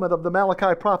fulfillment of the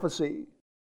Malachi prophecy.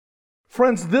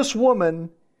 Friends, this woman,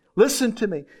 listen to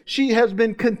me, she has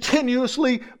been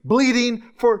continuously bleeding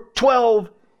for 12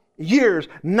 years.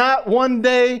 Not one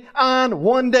day on,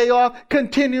 one day off,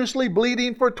 continuously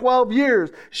bleeding for 12 years.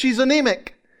 She's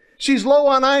anemic. She's low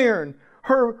on iron.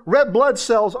 Her red blood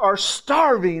cells are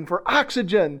starving for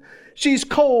oxygen. She's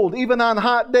cold even on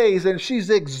hot days, and she's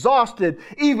exhausted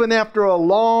even after a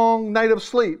long night of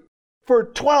sleep. For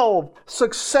 12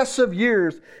 successive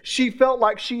years, she felt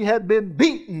like she had been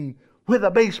beaten with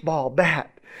a baseball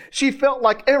bat. She felt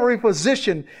like every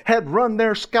physician had run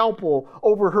their scalpel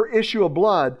over her issue of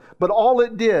blood, but all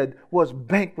it did was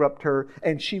bankrupt her,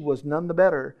 and she was none the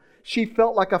better. She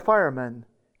felt like a fireman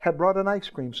had brought an ice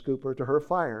cream scooper to her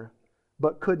fire,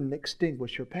 but couldn't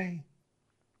extinguish her pain.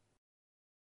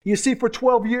 You see, for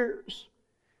 12 years,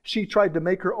 she tried to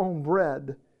make her own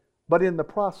bread, but in the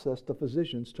process, the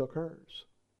physicians took hers.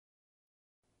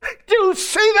 Do you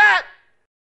see that?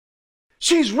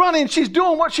 She's running. She's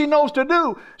doing what she knows to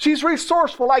do. She's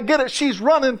resourceful. I get it. She's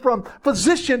running from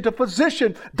physician to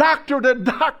physician, doctor to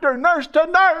doctor, nurse to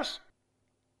nurse.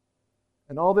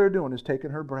 And all they're doing is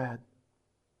taking her bread.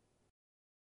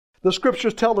 The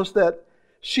scriptures tell us that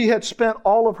she had spent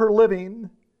all of her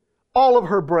living, all of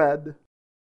her bread.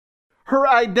 Her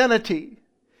identity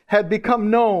had become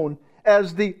known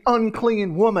as the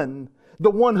unclean woman,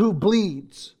 the one who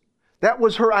bleeds. That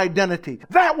was her identity.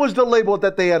 That was the label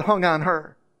that they had hung on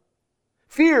her.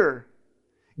 Fear,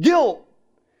 guilt,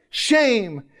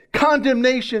 shame,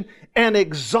 condemnation, and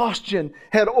exhaustion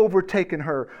had overtaken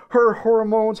her. Her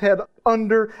hormones had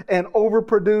under and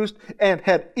overproduced and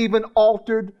had even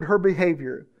altered her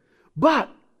behavior.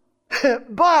 But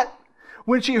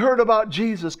when she heard about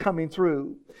Jesus coming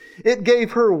through, it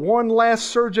gave her one last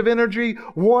surge of energy,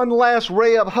 one last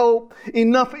ray of hope,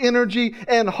 enough energy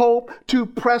and hope to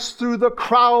press through the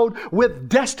crowd with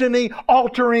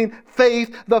destiny-altering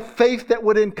faith, the faith that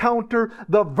would encounter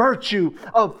the virtue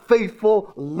of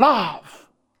faithful love.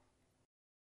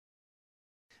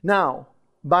 Now,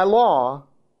 by law,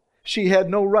 she had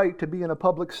no right to be in a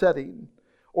public setting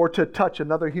or to touch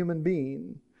another human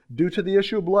being. Due to the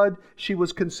issue of blood, she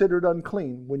was considered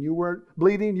unclean. When you were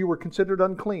bleeding, you were considered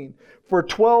unclean. For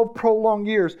 12 prolonged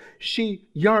years, she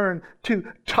yearned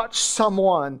to touch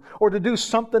someone or to do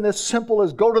something as simple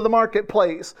as go to the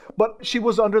marketplace. But she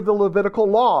was under the Levitical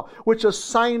law, which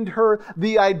assigned her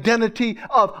the identity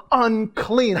of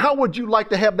unclean. How would you like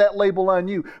to have that label on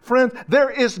you? Friends, there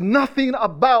is nothing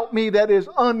about me that is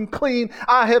unclean.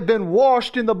 I have been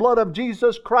washed in the blood of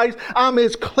Jesus Christ. I'm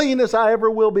as clean as I ever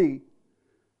will be.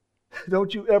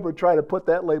 Don't you ever try to put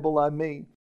that label on me.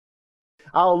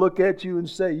 I'll look at you and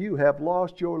say, you have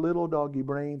lost your little doggy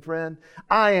brain, friend.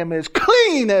 I am as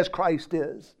clean as Christ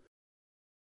is.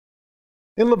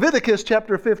 In Leviticus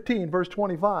chapter 15, verse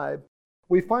 25,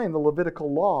 we find the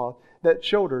Levitical law that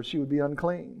showed her she would be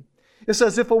unclean. It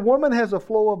says, if a woman has a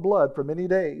flow of blood for many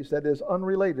days that is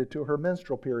unrelated to her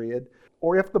menstrual period,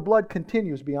 or if the blood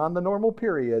continues beyond the normal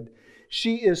period,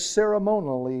 she is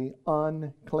ceremonially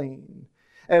unclean.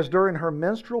 As during her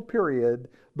menstrual period,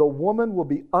 the woman will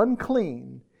be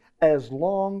unclean as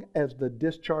long as the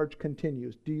discharge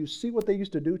continues. Do you see what they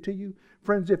used to do to you?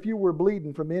 Friends, if you were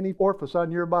bleeding from any orifice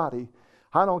on your body,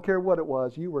 I don't care what it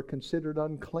was, you were considered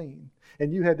unclean.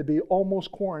 And you had to be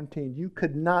almost quarantined. You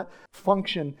could not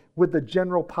function with the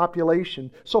general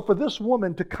population. So for this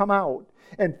woman to come out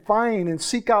and find and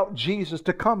seek out Jesus,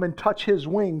 to come and touch His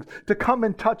wings, to come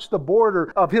and touch the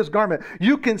border of His garment,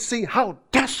 you can see how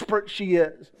desperate she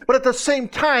is. But at the same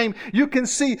time, you can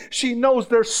see she knows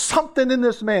there's something in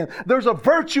this man. There's a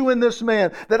virtue in this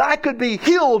man that I could be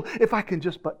healed if I can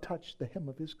just but touch the hem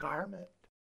of His garment.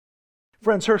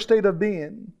 Friends, her state of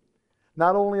being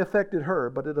not only affected her,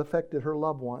 but it affected her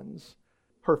loved ones.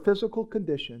 Her physical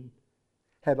condition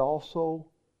had also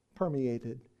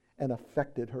permeated and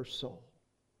affected her soul.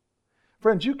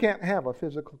 Friends, you can't have a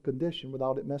physical condition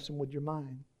without it messing with your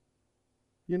mind.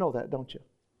 You know that, don't you?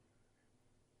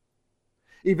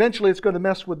 Eventually, it's going to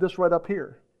mess with this right up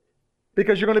here.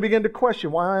 Because you're going to begin to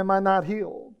question, why am I not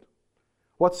healed?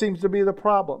 What seems to be the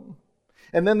problem?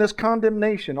 And then this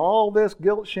condemnation, all this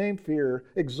guilt, shame, fear,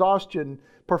 exhaustion,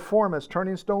 performance,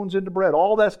 turning stones into bread,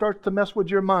 all that starts to mess with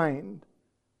your mind.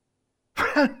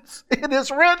 Friends, it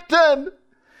is written.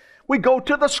 We go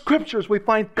to the Scriptures. We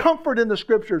find comfort in the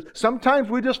Scriptures. Sometimes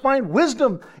we just find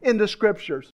wisdom in the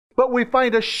Scriptures. But we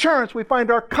find assurance. We find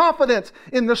our confidence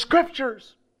in the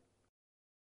Scriptures.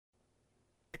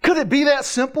 Could it be that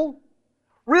simple?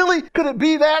 Really? Could it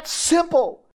be that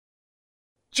simple?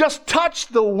 Just touch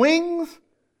the wings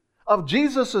of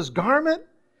Jesus' garment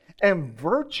and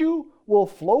virtue will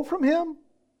flow from Him?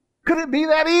 Could it be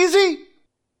that easy?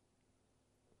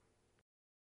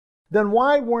 then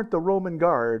why weren't the Roman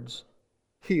guards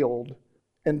healed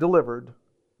and delivered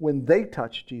when they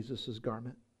touched Jesus'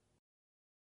 garment?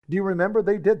 Do you remember?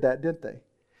 They did that, didn't they?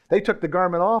 They took the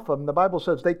garment off of him. The Bible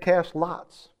says they cast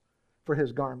lots for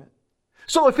his garment.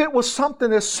 So if it was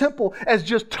something as simple as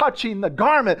just touching the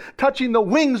garment, touching the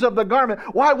wings of the garment,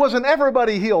 why wasn't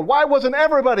everybody healed? Why wasn't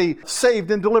everybody saved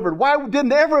and delivered? Why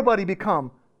didn't everybody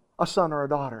become a son or a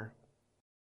daughter?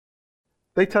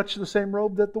 They touched the same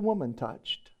robe that the woman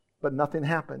touched, but nothing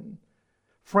happened.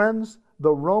 Friends,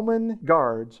 the Roman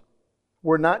guards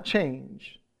were not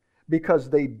changed because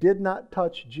they did not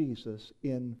touch Jesus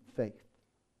in faith.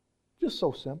 Just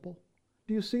so simple.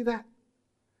 Do you see that?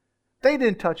 They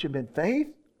didn't touch him in faith.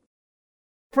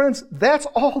 Friends, that's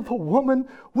all the woman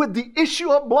with the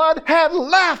issue of blood had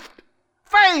left.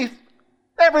 Faith.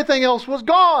 Everything else was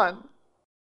gone.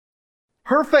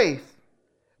 Her faith,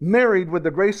 married with the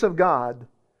grace of God,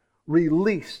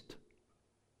 released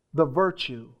the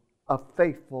virtue of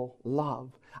faithful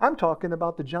love. I'm talking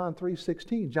about the John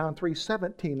 3:16, John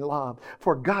 3:17 love.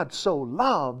 For God so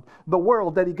loved the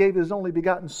world that He gave His only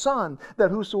begotten Son, that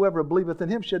whosoever believeth in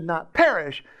Him should not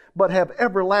perish, but have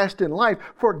everlasting life.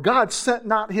 For God sent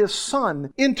not His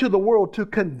Son into the world to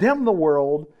condemn the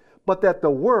world, but that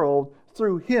the world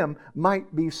through Him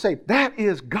might be saved. That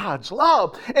is God's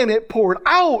love. And it poured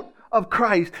out of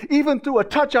Christ, even through a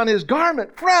touch on His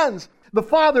garment. Friends, the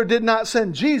Father did not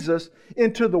send Jesus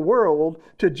into the world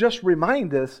to just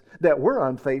remind us that we're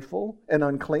unfaithful and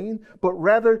unclean, but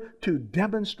rather to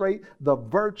demonstrate the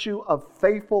virtue of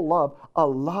faithful love, a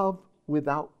love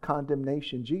without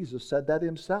condemnation. Jesus said that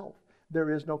Himself.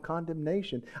 There is no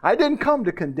condemnation. I didn't come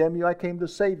to condemn you, I came to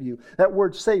save you. That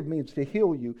word save means to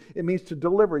heal you. It means to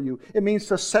deliver you. It means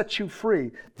to set you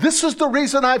free. This is the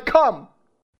reason I've come.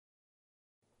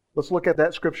 Let's look at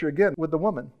that scripture again with the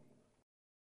woman.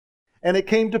 And it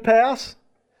came to pass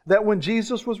that when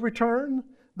Jesus was returned,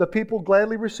 the people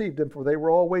gladly received Him, for they were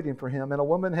all waiting for Him. And a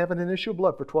woman having an issue of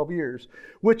blood for 12 years,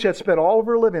 which had spent all of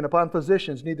her living upon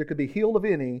physicians, neither could be healed of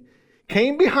any,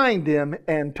 came behind Him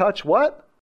and touched what?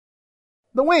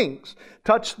 The wings.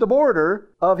 Touched the border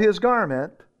of His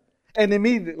garment, and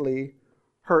immediately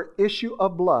her issue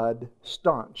of blood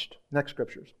staunched. Next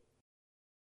scriptures.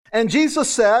 And Jesus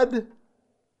said,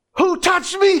 "Who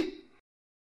touched me?"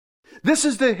 This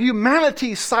is the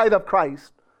humanity side of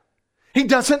Christ. He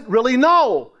doesn't really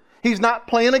know. He's not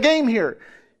playing a game here.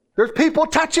 There's people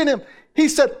touching Him. He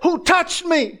said, "Who touched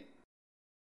me?"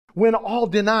 When all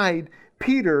denied,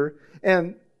 Peter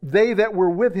and they that were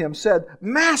with him said,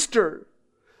 "Master,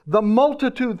 the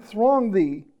multitude throng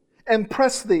thee and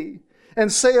press thee,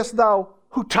 and sayest thou,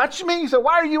 Who touched me?" He said,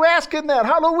 "Why are you asking that?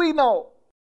 How do we know?"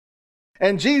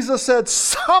 And Jesus said,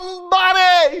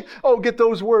 "Somebody," oh, get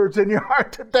those words in your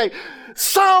heart today,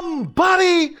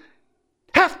 "somebody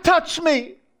hath touched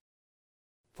me.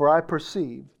 For I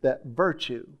perceive that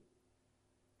virtue,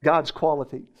 God's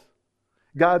qualities,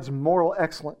 God's moral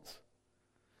excellence,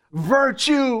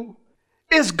 virtue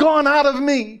is gone out of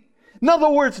me." In other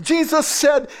words, Jesus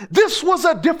said, this was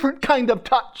a different kind of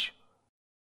touch.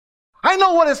 I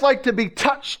know what it's like to be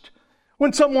touched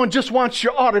when someone just wants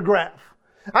your autograph.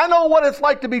 I know what it's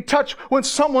like to be touched when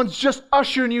someone's just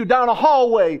ushering you down a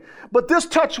hallway. But this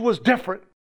touch was different.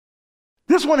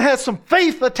 This one has some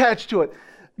faith attached to it.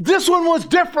 This one was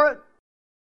different.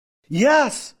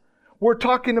 Yes, we're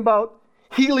talking about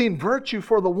healing virtue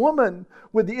for the woman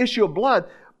with the issue of blood.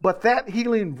 But that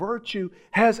healing virtue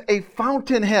has a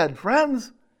fountainhead,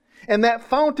 friends. And that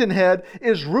fountainhead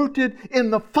is rooted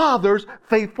in the Father's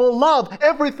faithful love.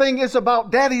 Everything is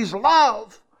about Daddy's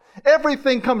love.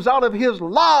 Everything comes out of His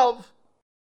love.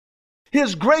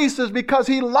 His grace is because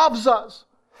He loves us.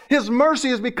 His mercy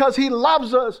is because He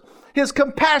loves us. His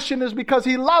compassion is because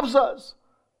He loves us.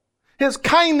 His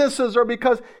kindnesses are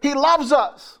because He loves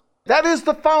us. That is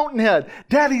the fountainhead.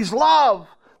 Daddy's love.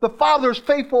 The Father's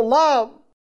faithful love.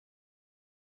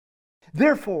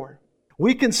 Therefore,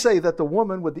 we can say that the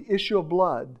woman with the issue of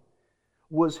blood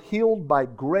was healed by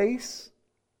grace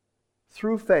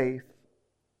through faith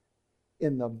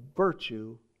in the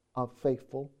virtue of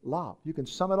faithful love. You can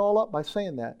sum it all up by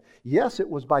saying that. Yes, it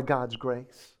was by God's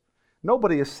grace.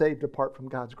 Nobody is saved apart from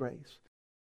God's grace.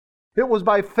 It was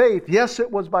by faith. Yes, it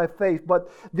was by faith.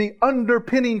 But the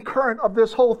underpinning current of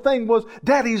this whole thing was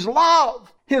Daddy's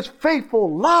love. His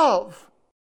faithful love.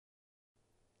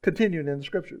 Continuing in the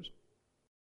scriptures.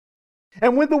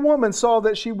 And when the woman saw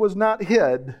that she was not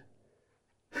hid,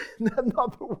 in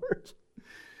other words,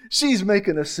 she's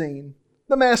making a scene.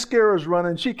 The mascara's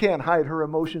running. She can't hide her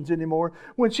emotions anymore.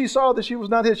 When she saw that she was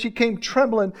not hid, she came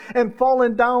trembling and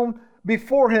falling down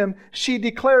before him, she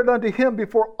declared unto him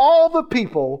before all the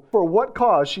people for what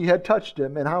cause she had touched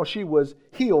him and how she was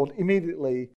healed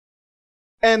immediately.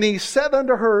 And he said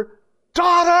unto her,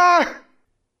 Daughter,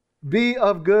 be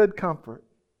of good comfort.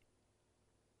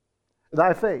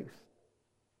 Thy faith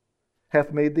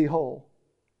hath made thee whole.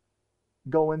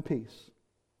 Go in peace.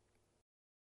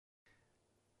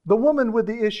 The woman with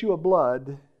the issue of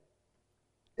blood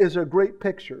is a great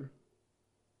picture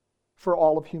for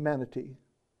all of humanity.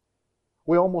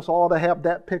 We almost ought to have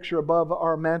that picture above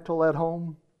our mantle at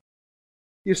home.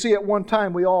 You see, at one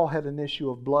time we all had an issue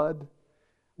of blood.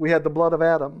 We had the blood of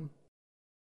Adam,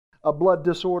 a blood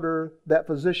disorder that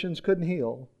physicians couldn't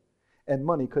heal and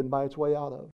money couldn't buy its way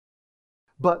out of.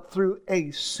 But through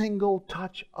a single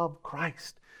touch of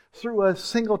Christ, through a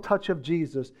single touch of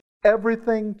Jesus,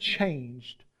 everything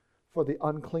changed for the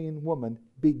unclean woman,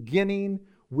 beginning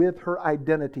with her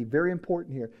identity. Very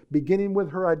important here. Beginning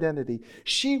with her identity.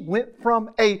 She went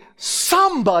from a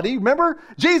somebody, remember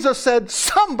Jesus said,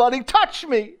 somebody touch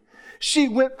me. She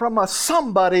went from a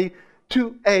somebody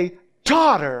to a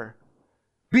daughter.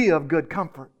 Be of good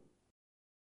comfort.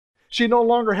 She no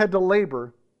longer had to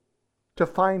labor to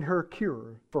find her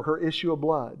cure for her issue of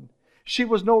blood. She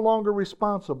was no longer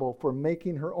responsible for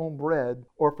making her own bread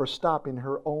or for stopping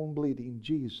her own bleeding.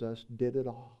 Jesus did it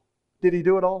all. Did He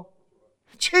do it all?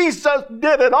 Jesus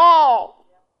did it all!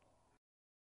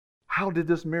 How did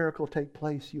this miracle take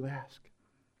place, you ask?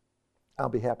 I'll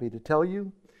be happy to tell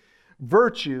you.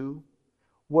 Virtue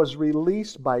was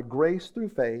released by grace through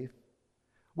faith.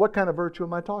 What kind of virtue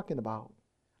am I talking about?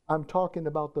 I'm talking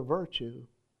about the virtue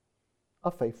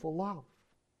of faithful love.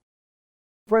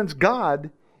 Friends, God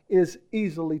is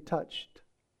easily touched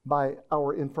by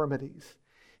our infirmities.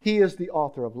 He is the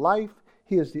author of life.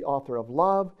 He is the author of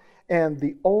love. And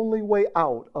the only way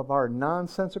out of our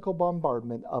nonsensical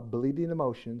bombardment of bleeding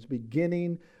emotions,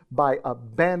 beginning by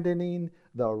abandoning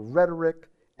the rhetoric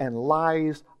and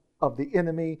lies of the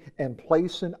enemy and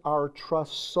placing our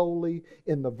trust solely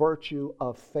in the virtue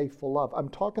of faithful love. I'm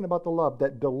talking about the love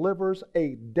that delivers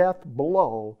a death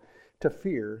blow to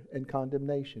fear and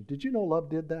condemnation. Did you know love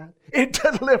did that? It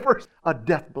delivers a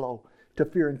death blow to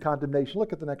fear and condemnation.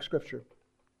 Look at the next scripture.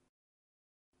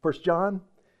 1 John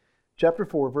chapter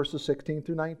 4, verses 16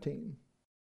 through 19.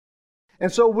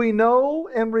 And so we know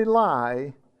and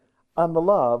rely on the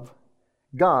love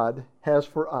God has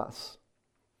for us.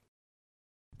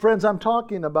 Friends, I'm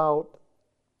talking about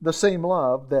the same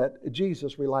love that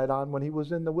Jesus relied on when He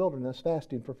was in the wilderness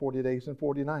fasting for 40 days and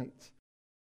 40 nights.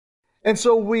 And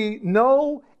so we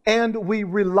know and we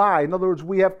rely. In other words,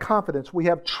 we have confidence. We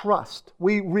have trust.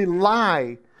 We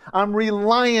rely. I'm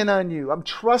relying on you. I'm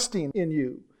trusting in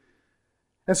you.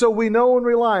 And so we know and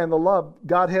rely on the love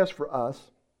God has for us.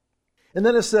 And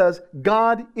then it says,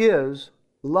 God is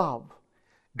love.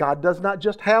 God does not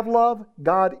just have love.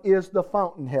 God is the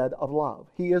fountainhead of love.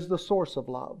 He is the source of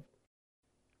love.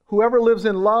 Whoever lives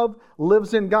in love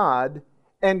lives in God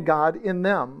and God in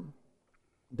them.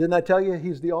 Didn't I tell you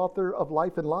He's the author of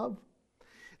life and love?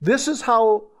 This is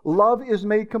how love is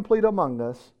made complete among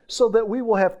us, so that we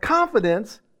will have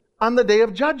confidence on the day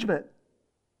of judgment.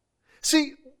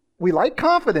 See, we like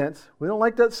confidence. We don't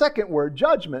like that second word,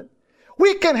 judgment.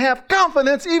 We can have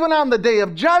confidence even on the day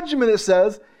of judgment, it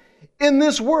says. In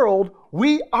this world,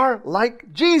 we are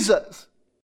like Jesus.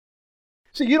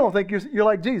 See, you don't think you're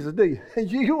like Jesus, do you?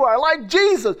 You are like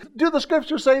Jesus. Do the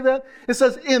scriptures say that? It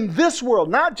says, in this world,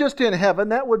 not just in heaven,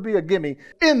 that would be a gimme.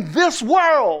 In this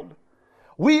world,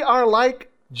 we are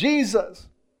like Jesus.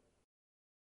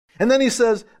 And then He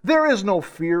says, there is no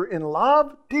fear in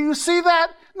love. Do you see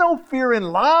that? No fear in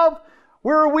love.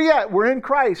 Where are we at? We're in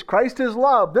Christ. Christ is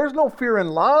love. There's no fear in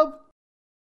love,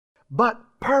 but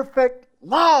perfect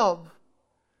love.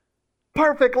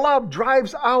 Perfect love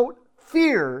drives out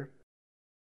fear,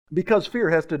 because fear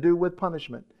has to do with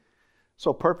punishment.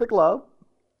 So perfect love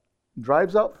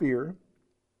drives out fear.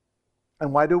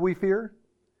 And why do we fear?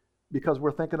 Because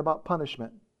we're thinking about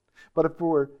punishment. But if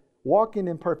we're walking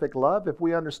in perfect love, if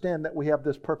we understand that we have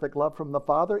this perfect love from the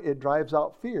Father, it drives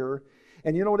out fear.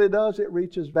 And you know what it does? It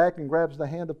reaches back and grabs the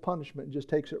hand of punishment and just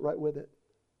takes it right with it.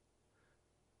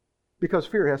 Because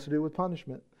fear has to do with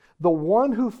punishment. The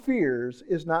one who fears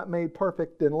is not made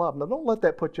perfect in love. Now, don't let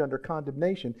that put you under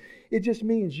condemnation. It just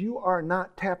means you are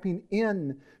not tapping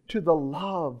in to the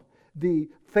love, the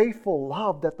faithful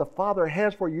love that the Father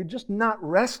has for you. You're just not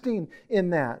resting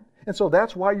in that. And so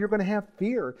that's why you're going to have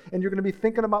fear, and you're going to be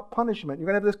thinking about punishment. You're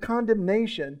going to have this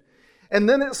condemnation. And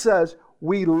then it says,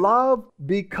 we love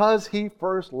because He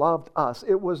first loved us.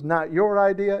 It was not your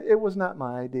idea. It was not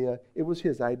my idea. It was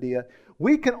His idea.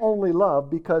 We can only love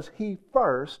because He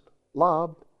first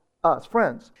loved us.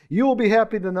 Friends, you will be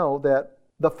happy to know that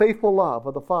the faithful love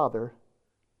of the Father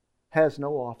has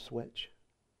no off switch.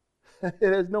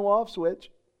 It has no off switch.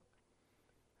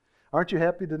 Aren't you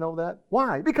happy to know that?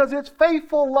 Why? Because it's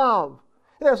faithful love.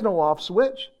 It has no off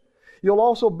switch. You'll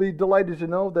also be delighted to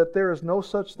know that there is no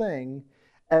such thing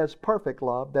as perfect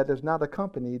love that is not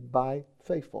accompanied by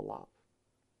faithful love.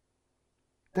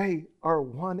 They are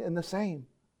one and the same.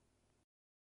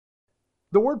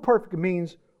 The word perfect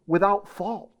means without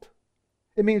fault.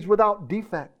 It means without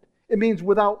defect. It means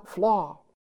without flaw.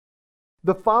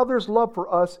 The Father's love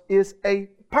for us is a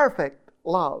perfect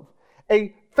love,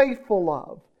 a faithful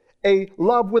love, a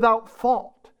love without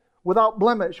fault, without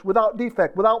blemish, without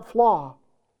defect, without flaw.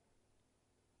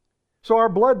 So our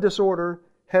blood disorder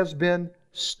has been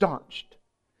staunched.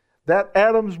 That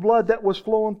Adam's blood that was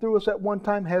flowing through us at one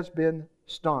time has been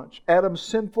staunched. Adam's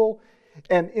sinful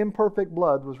and imperfect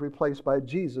blood was replaced by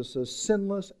Jesus'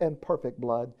 sinless and perfect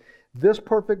blood. This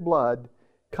perfect blood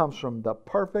comes from the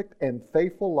perfect and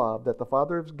faithful love that the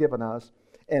Father has given us,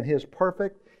 and His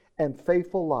perfect and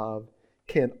faithful love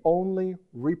can only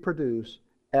reproduce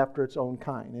after its own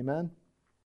kind. Amen?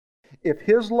 If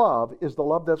His love is the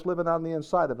love that's living on the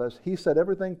inside of us, He said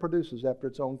everything produces after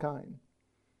its own kind.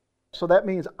 So that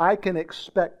means I can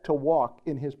expect to walk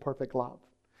in His perfect love.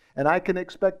 And I can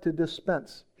expect to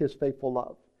dispense His faithful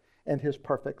love and His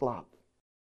perfect love.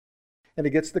 And it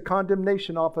gets the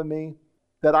condemnation off of me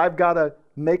that I've got to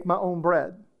make my own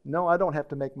bread. No, I don't have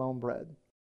to make my own bread.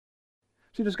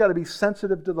 So you just got to be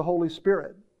sensitive to the Holy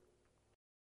Spirit.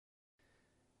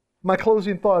 My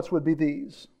closing thoughts would be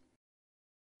these.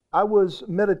 I was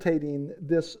meditating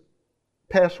this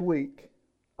past week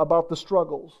about the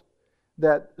struggles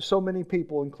that so many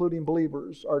people, including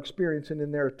believers, are experiencing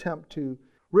in their attempt to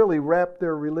really wrap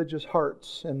their religious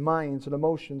hearts and minds and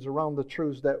emotions around the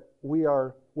truths that we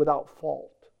are without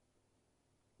fault,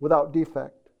 without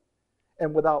defect,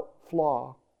 and without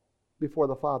flaw before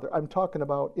the Father. I'm talking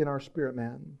about in our spirit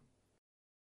man.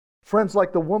 Friends,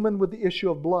 like the woman with the issue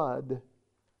of blood,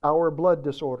 our blood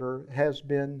disorder has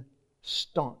been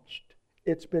staunched.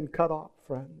 It's been cut off,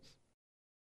 friends.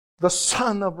 The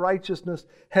Son of Righteousness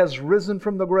has risen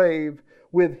from the grave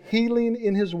with healing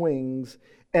in His wings,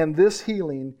 and this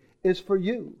healing is for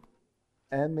you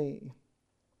and me,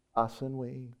 us and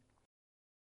we.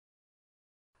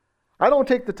 I don't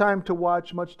take the time to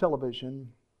watch much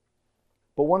television,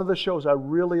 but one of the shows I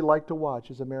really like to watch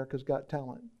is America's Got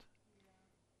Talent.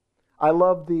 I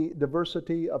love the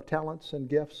diversity of talents and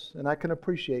gifts, and I can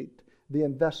appreciate the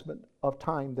investment of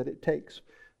time that it takes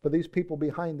for these people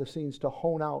behind the scenes to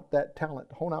hone out that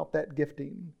talent, hone out that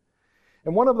gifting.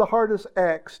 And one of the hardest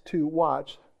acts to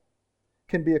watch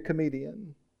can be a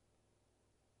comedian.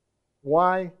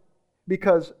 Why?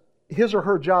 Because his or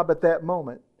her job at that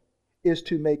moment is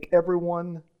to make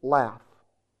everyone laugh.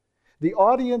 The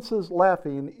audience's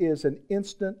laughing is an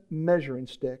instant measuring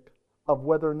stick of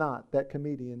whether or not that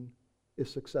comedian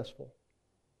is successful.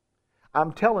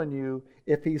 I'm telling you,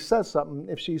 if he says something,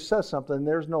 if she says something, and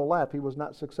there's no laugh, he was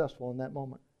not successful in that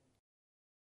moment.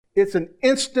 It's an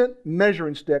instant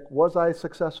measuring stick. Was I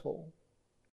successful?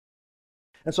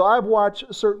 And so I've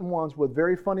watched certain ones with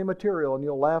very funny material, and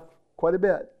you'll laugh quite a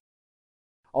bit,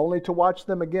 only to watch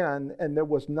them again, and there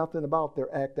was nothing about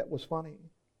their act that was funny.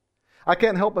 I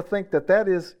can't help but think that that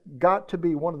is got to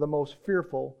be one of the most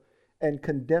fearful and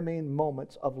condemning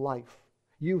moments of life.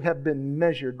 You have been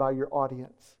measured by your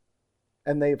audience,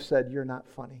 and they have said, you're not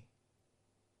funny.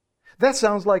 That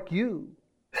sounds like you.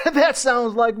 That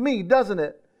sounds like me, doesn't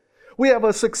it? We have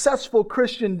a successful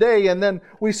Christian day, and then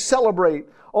we celebrate,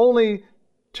 only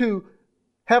to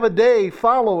have a day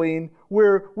following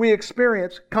where we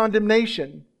experience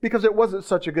condemnation because it wasn't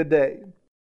such a good day.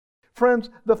 Friends,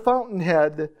 the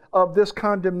fountainhead of this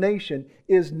condemnation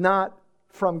is not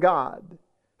from God.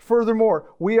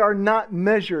 Furthermore, we are not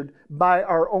measured by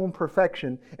our own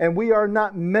perfection, and we are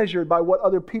not measured by what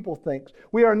other people think.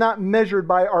 We are not measured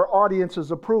by our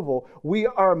audience's approval. We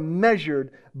are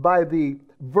measured by the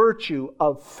virtue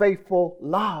of faithful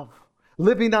love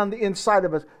living on the inside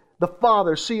of us. The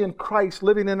Father, seeing Christ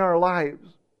living in our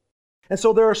lives. And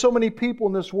so there are so many people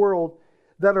in this world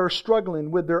that are struggling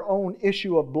with their own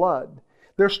issue of blood.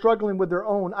 They're struggling with their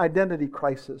own identity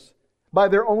crisis. By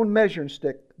their own measuring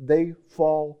stick, they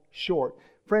fall short.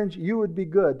 Friends, you would be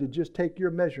good to just take your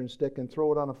measuring stick and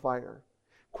throw it on a fire.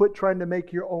 Quit trying to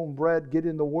make your own bread, get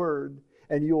in the Word,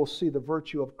 and you will see the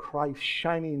virtue of Christ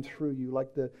shining through you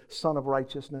like the Son of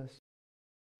Righteousness.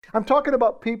 I'm talking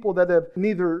about people that have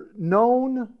neither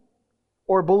known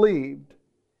or believed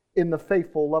in the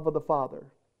faithful love of the Father.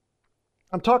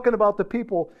 I'm talking about the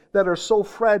people that are so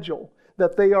fragile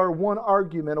that they are one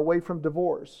argument away from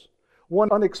divorce,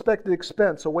 one unexpected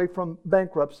expense away from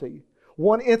bankruptcy,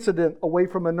 one incident away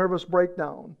from a nervous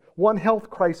breakdown, one health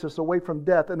crisis away from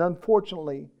death. And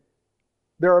unfortunately,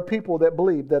 there are people that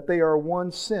believe that they are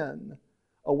one sin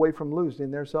away from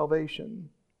losing their salvation.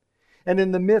 And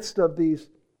in the midst of these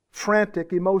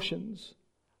frantic emotions,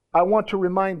 I want to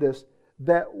remind us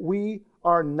that we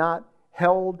are not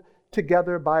held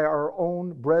together by our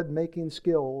own bread-making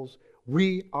skills.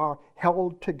 We are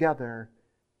held together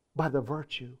by the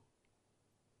virtue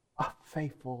of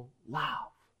faithful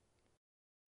love.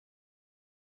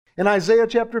 In Isaiah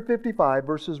chapter 55,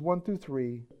 verses 1 through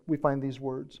 3, we find these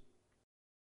words.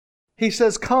 He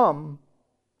says, "Come,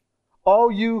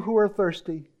 all you who are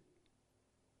thirsty,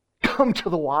 come to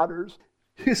the waters."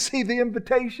 You see the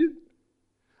invitation?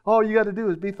 All you got to do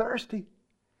is be thirsty.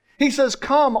 He says,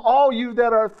 "Come, all you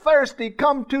that are thirsty,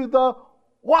 come to the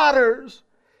waters.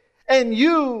 And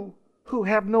you who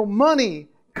have no money,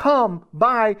 come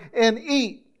buy and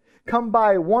eat." Come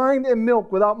buy wine and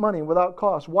milk without money, without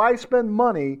cost. Why spend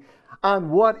money on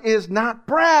what is not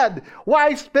bread?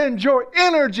 Why spend your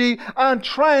energy on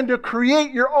trying to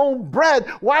create your own bread?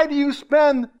 Why do you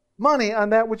spend money on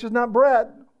that which is not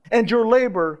bread? And your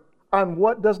labor on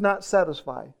what does not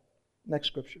satisfy? Next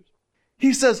scriptures.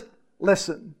 He says,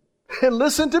 "Listen, and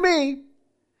listen to me,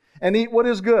 and eat what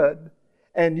is good,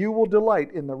 and you will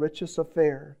delight in the richest of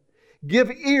fare.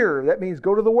 Give ear," that means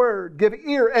go to the Word, "give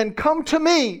ear and come to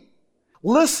me.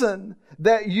 Listen,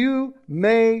 that you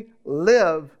may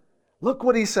live." Look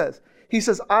what he says. He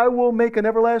says, "I will make an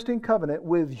everlasting covenant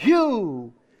with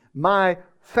you, my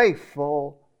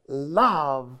faithful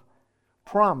love,"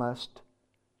 promised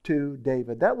to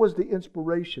David. That was the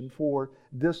inspiration for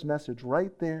this message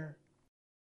right there.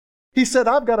 He said,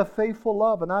 "I've got a faithful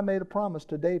love, and I made a promise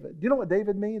to David." You know what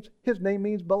David means? His name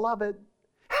means beloved.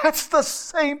 That's the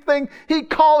same thing he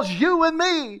calls you and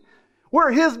me.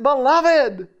 We're his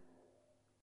beloved.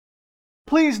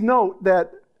 Please note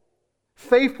that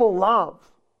faithful love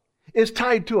is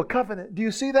tied to a covenant. Do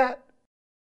you see that?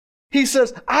 He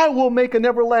says, "I will make an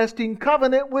everlasting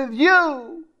covenant with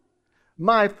you,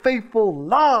 my faithful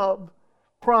love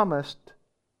promised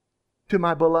to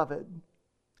my beloved."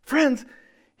 Friends,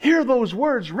 hear those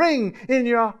words ring in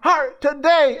your heart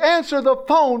today. Answer the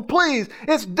phone, please.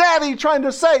 It's Daddy trying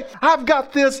to say, "I've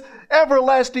got this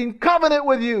everlasting covenant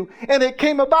with you. And it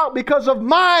came about because of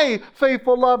my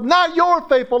faithful love, not your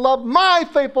faithful love, my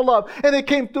faithful love. And it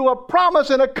came through a promise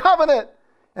and a covenant.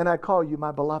 And I call you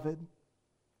my beloved."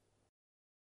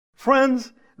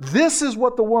 Friends, this is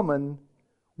what the woman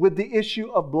with the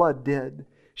issue of blood did.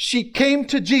 She came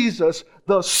to Jesus,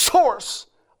 the source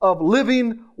of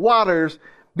living waters,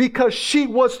 because she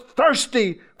was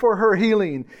thirsty for her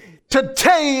healing.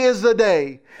 Today is the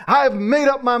day. I've made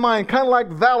up my mind, kind of like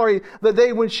Valerie, the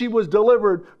day when she was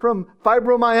delivered from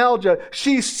fibromyalgia.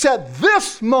 She said,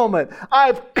 "This moment,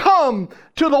 I've come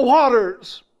to the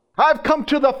waters. I've come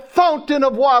to the fountain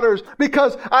of waters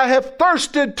because I have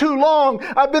thirsted too long.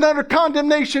 I've been under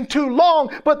condemnation too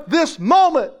long, but this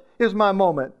moment is my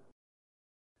moment."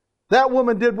 That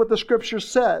woman did what the scripture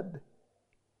said.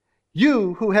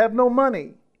 "You who have no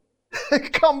money,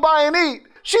 come buy and eat."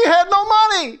 She had no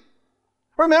money.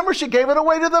 Remember, she gave it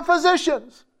away to the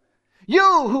physicians.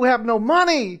 "You who have no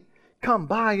money, come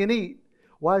buy and eat."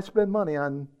 Why spend money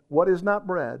on what is not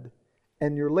bread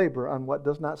and your labor on what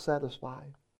does not satisfy?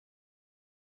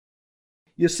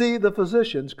 You see, the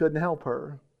physicians couldn't help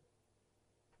her.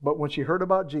 But when she heard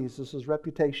about Jesus'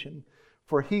 reputation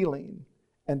for healing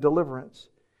and deliverance,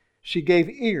 she gave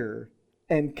ear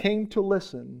and came to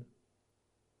listen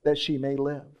that she may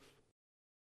live.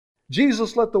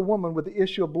 Jesus let the woman with the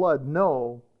issue of blood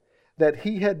know that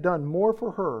he had done more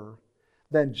for her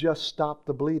than just stop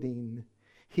the bleeding.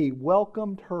 He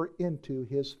welcomed her into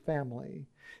his family.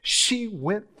 She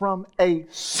went from a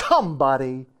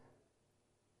somebody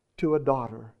to a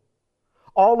daughter.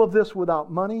 All of this without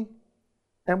money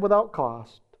and without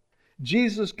cost.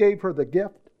 Jesus gave her the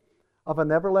gift of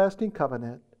an everlasting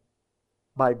covenant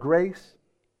by grace,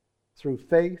 through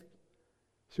faith,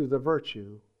 through the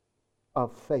virtue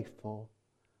of faithful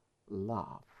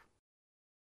love.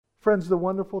 Friends, the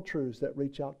wonderful truths that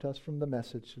reach out to us from the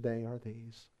message today are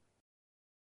these.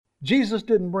 Jesus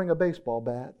didn't bring a baseball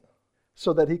bat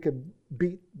so that he could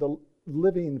beat the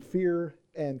living fear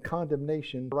and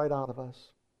condemnation right out of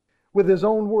us. With his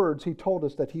own words, he told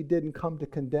us that he didn't come to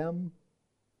condemn,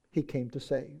 he came to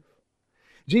save.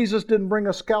 Jesus didn't bring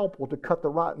a scalpel to cut the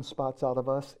rotten spots out of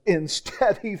us.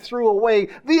 Instead, he threw away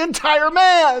the entire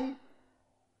man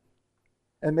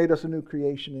and made us a new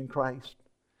creation in Christ.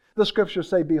 The scriptures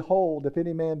say, "Behold, if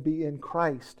any man be in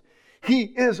Christ, He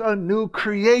is a new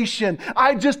creation.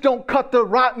 I just don't cut the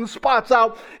rotten spots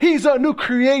out. He's a new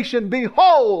creation.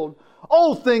 Behold,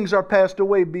 old things are passed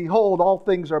away. Behold, all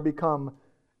things are become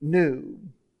new.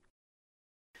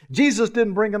 Jesus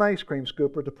didn't bring an ice cream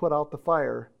scooper to put out the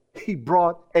fire. He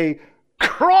brought a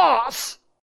cross.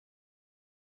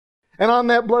 And on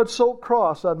that blood-soaked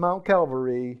cross on Mount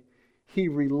Calvary, He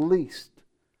released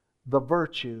the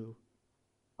virtue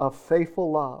of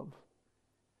faithful love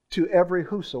to every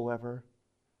whosoever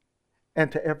and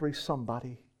to every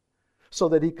somebody, so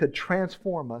that He could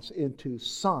transform us into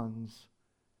sons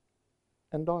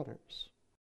and daughters.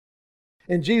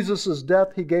 In Jesus' death,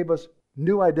 He gave us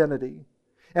new identity,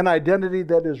 an identity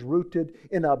that is rooted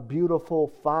in a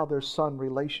beautiful father-son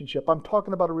relationship. I'm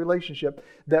talking about a relationship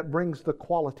that brings the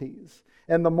qualities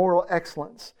and the moral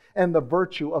excellence and the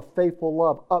virtue of faithful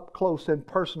love up close and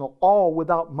personal, all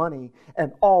without money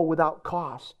and all without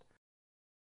cost.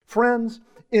 Friends,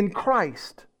 in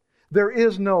Christ, there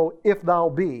is no if thou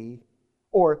be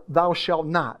or thou shalt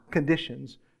not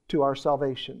conditions to our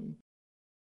salvation.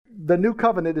 The new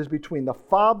covenant is between the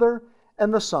Father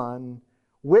and the Son,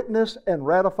 witnessed and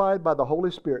ratified by the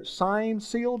Holy Spirit, signed,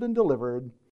 sealed, and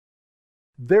delivered.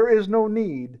 There is no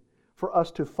need for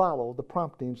us to follow the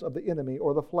promptings of the enemy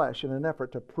or the flesh in an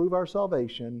effort to prove our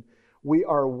salvation. We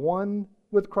are one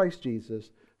with Christ Jesus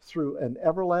through an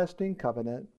everlasting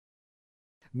covenant.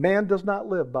 Man does not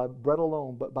live by bread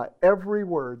alone, but by every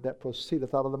word that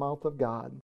proceedeth out of the mouth of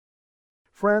God.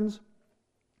 Friends,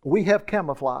 we have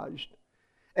camouflaged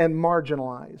and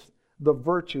marginalized the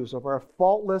virtues of our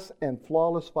faultless and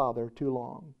flawless Father too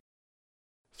long.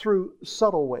 Through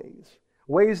subtle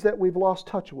ways that we've lost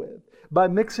touch with, by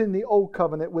mixing the old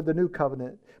covenant with the new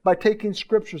covenant, by taking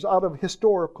scriptures out of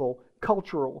historical,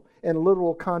 cultural, and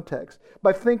literal context,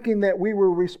 by thinking that we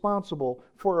were responsible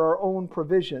for our own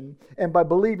provision, and by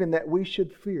believing that we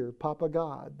should fear Papa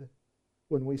God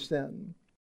when we sin.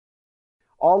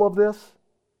 All of this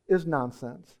is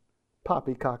nonsense,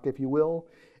 poppycock if you will,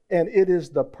 and it is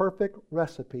the perfect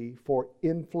recipe for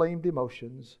inflamed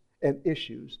emotions and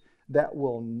issues that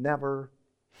will never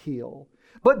heal.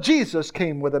 But Jesus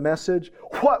came with a message.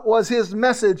 What was His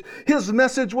message? His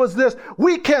message was this: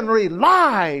 we can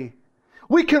rely.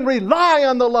 We can rely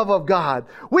on the love of God.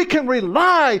 We can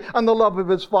rely on the love of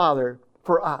His Father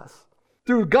for us.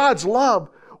 Through God's love,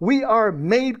 we are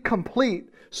made complete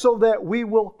so that we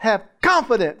will have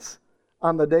confidence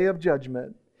on the day of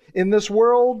judgment. In this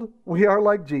world, we are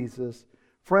like Jesus.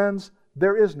 Friends,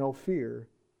 there is no fear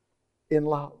in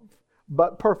love.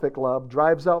 But perfect love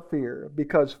drives out fear,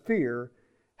 because fear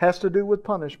has to do with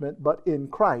punishment, but in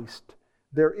Christ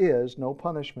there is no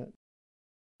punishment.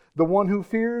 The one who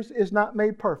fears is not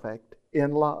made perfect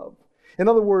in love. In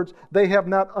other words, they have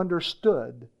not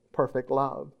understood perfect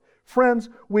love. Friends,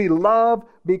 we love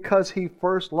because He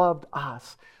first loved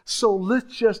us. So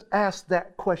let's just ask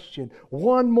that question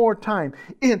one more time.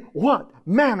 In what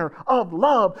manner of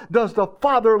love does the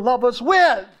Father love us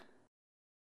with?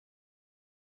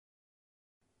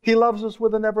 He loves us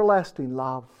with an everlasting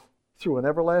love through an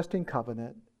everlasting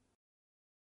covenant.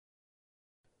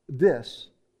 This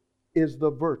is the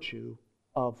virtue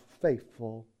of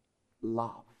faithful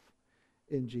love.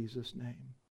 In Jesus'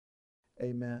 name,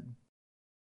 amen.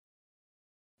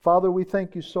 Father, we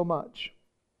thank You so much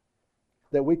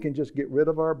that we can just get rid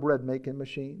of our bread-making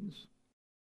machines.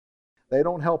 They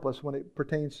don't help us when it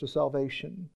pertains to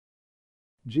salvation.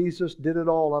 Jesus did it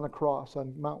all on a cross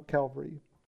on Mount Calvary.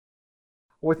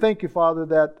 We thank You, Father,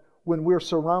 that when we're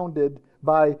surrounded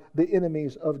by the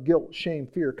enemies of guilt, shame,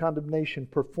 fear, condemnation,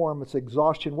 performance,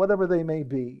 exhaustion, whatever they may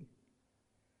be,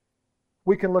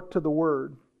 we can look to the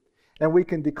Word and we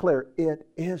can declare, it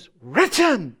is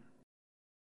written.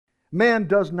 Man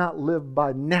does not live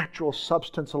by natural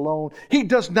substance alone. He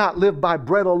does not live by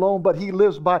bread alone, but he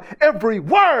lives by every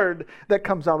word that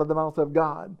comes out of the mouth of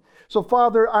God. So,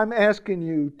 Father, I'm asking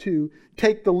You to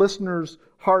take the listeners'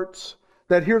 hearts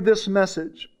that hear this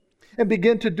message and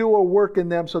begin to do a work in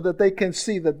them so that they can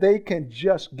see that they can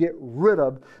just get rid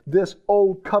of this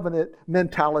old covenant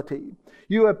mentality.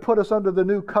 You have put us under the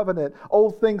new covenant.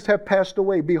 Old things have passed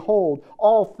away. Behold,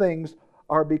 all things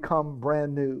are become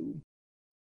brand new.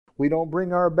 We don't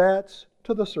bring our bats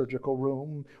to the surgical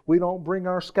room. We don't bring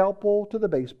our scalpel to the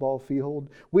baseball field.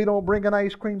 We don't bring an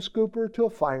ice cream scooper to a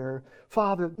fire.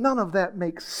 Father, none of that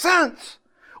makes sense.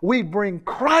 We bring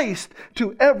Christ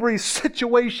to every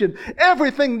situation,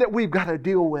 everything that we've got to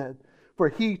deal with. For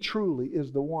He truly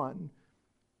is the one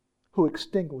who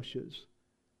extinguishes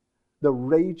the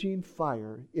raging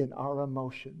fire in our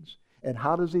emotions. And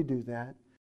how does He do that?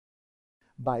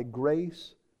 By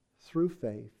grace through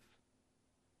faith.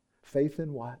 Faith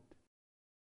in what?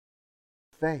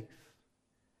 faith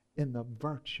in the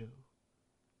virtue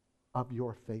of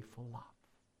your faithful love.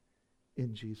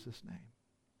 In Jesus' name,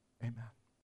 amen.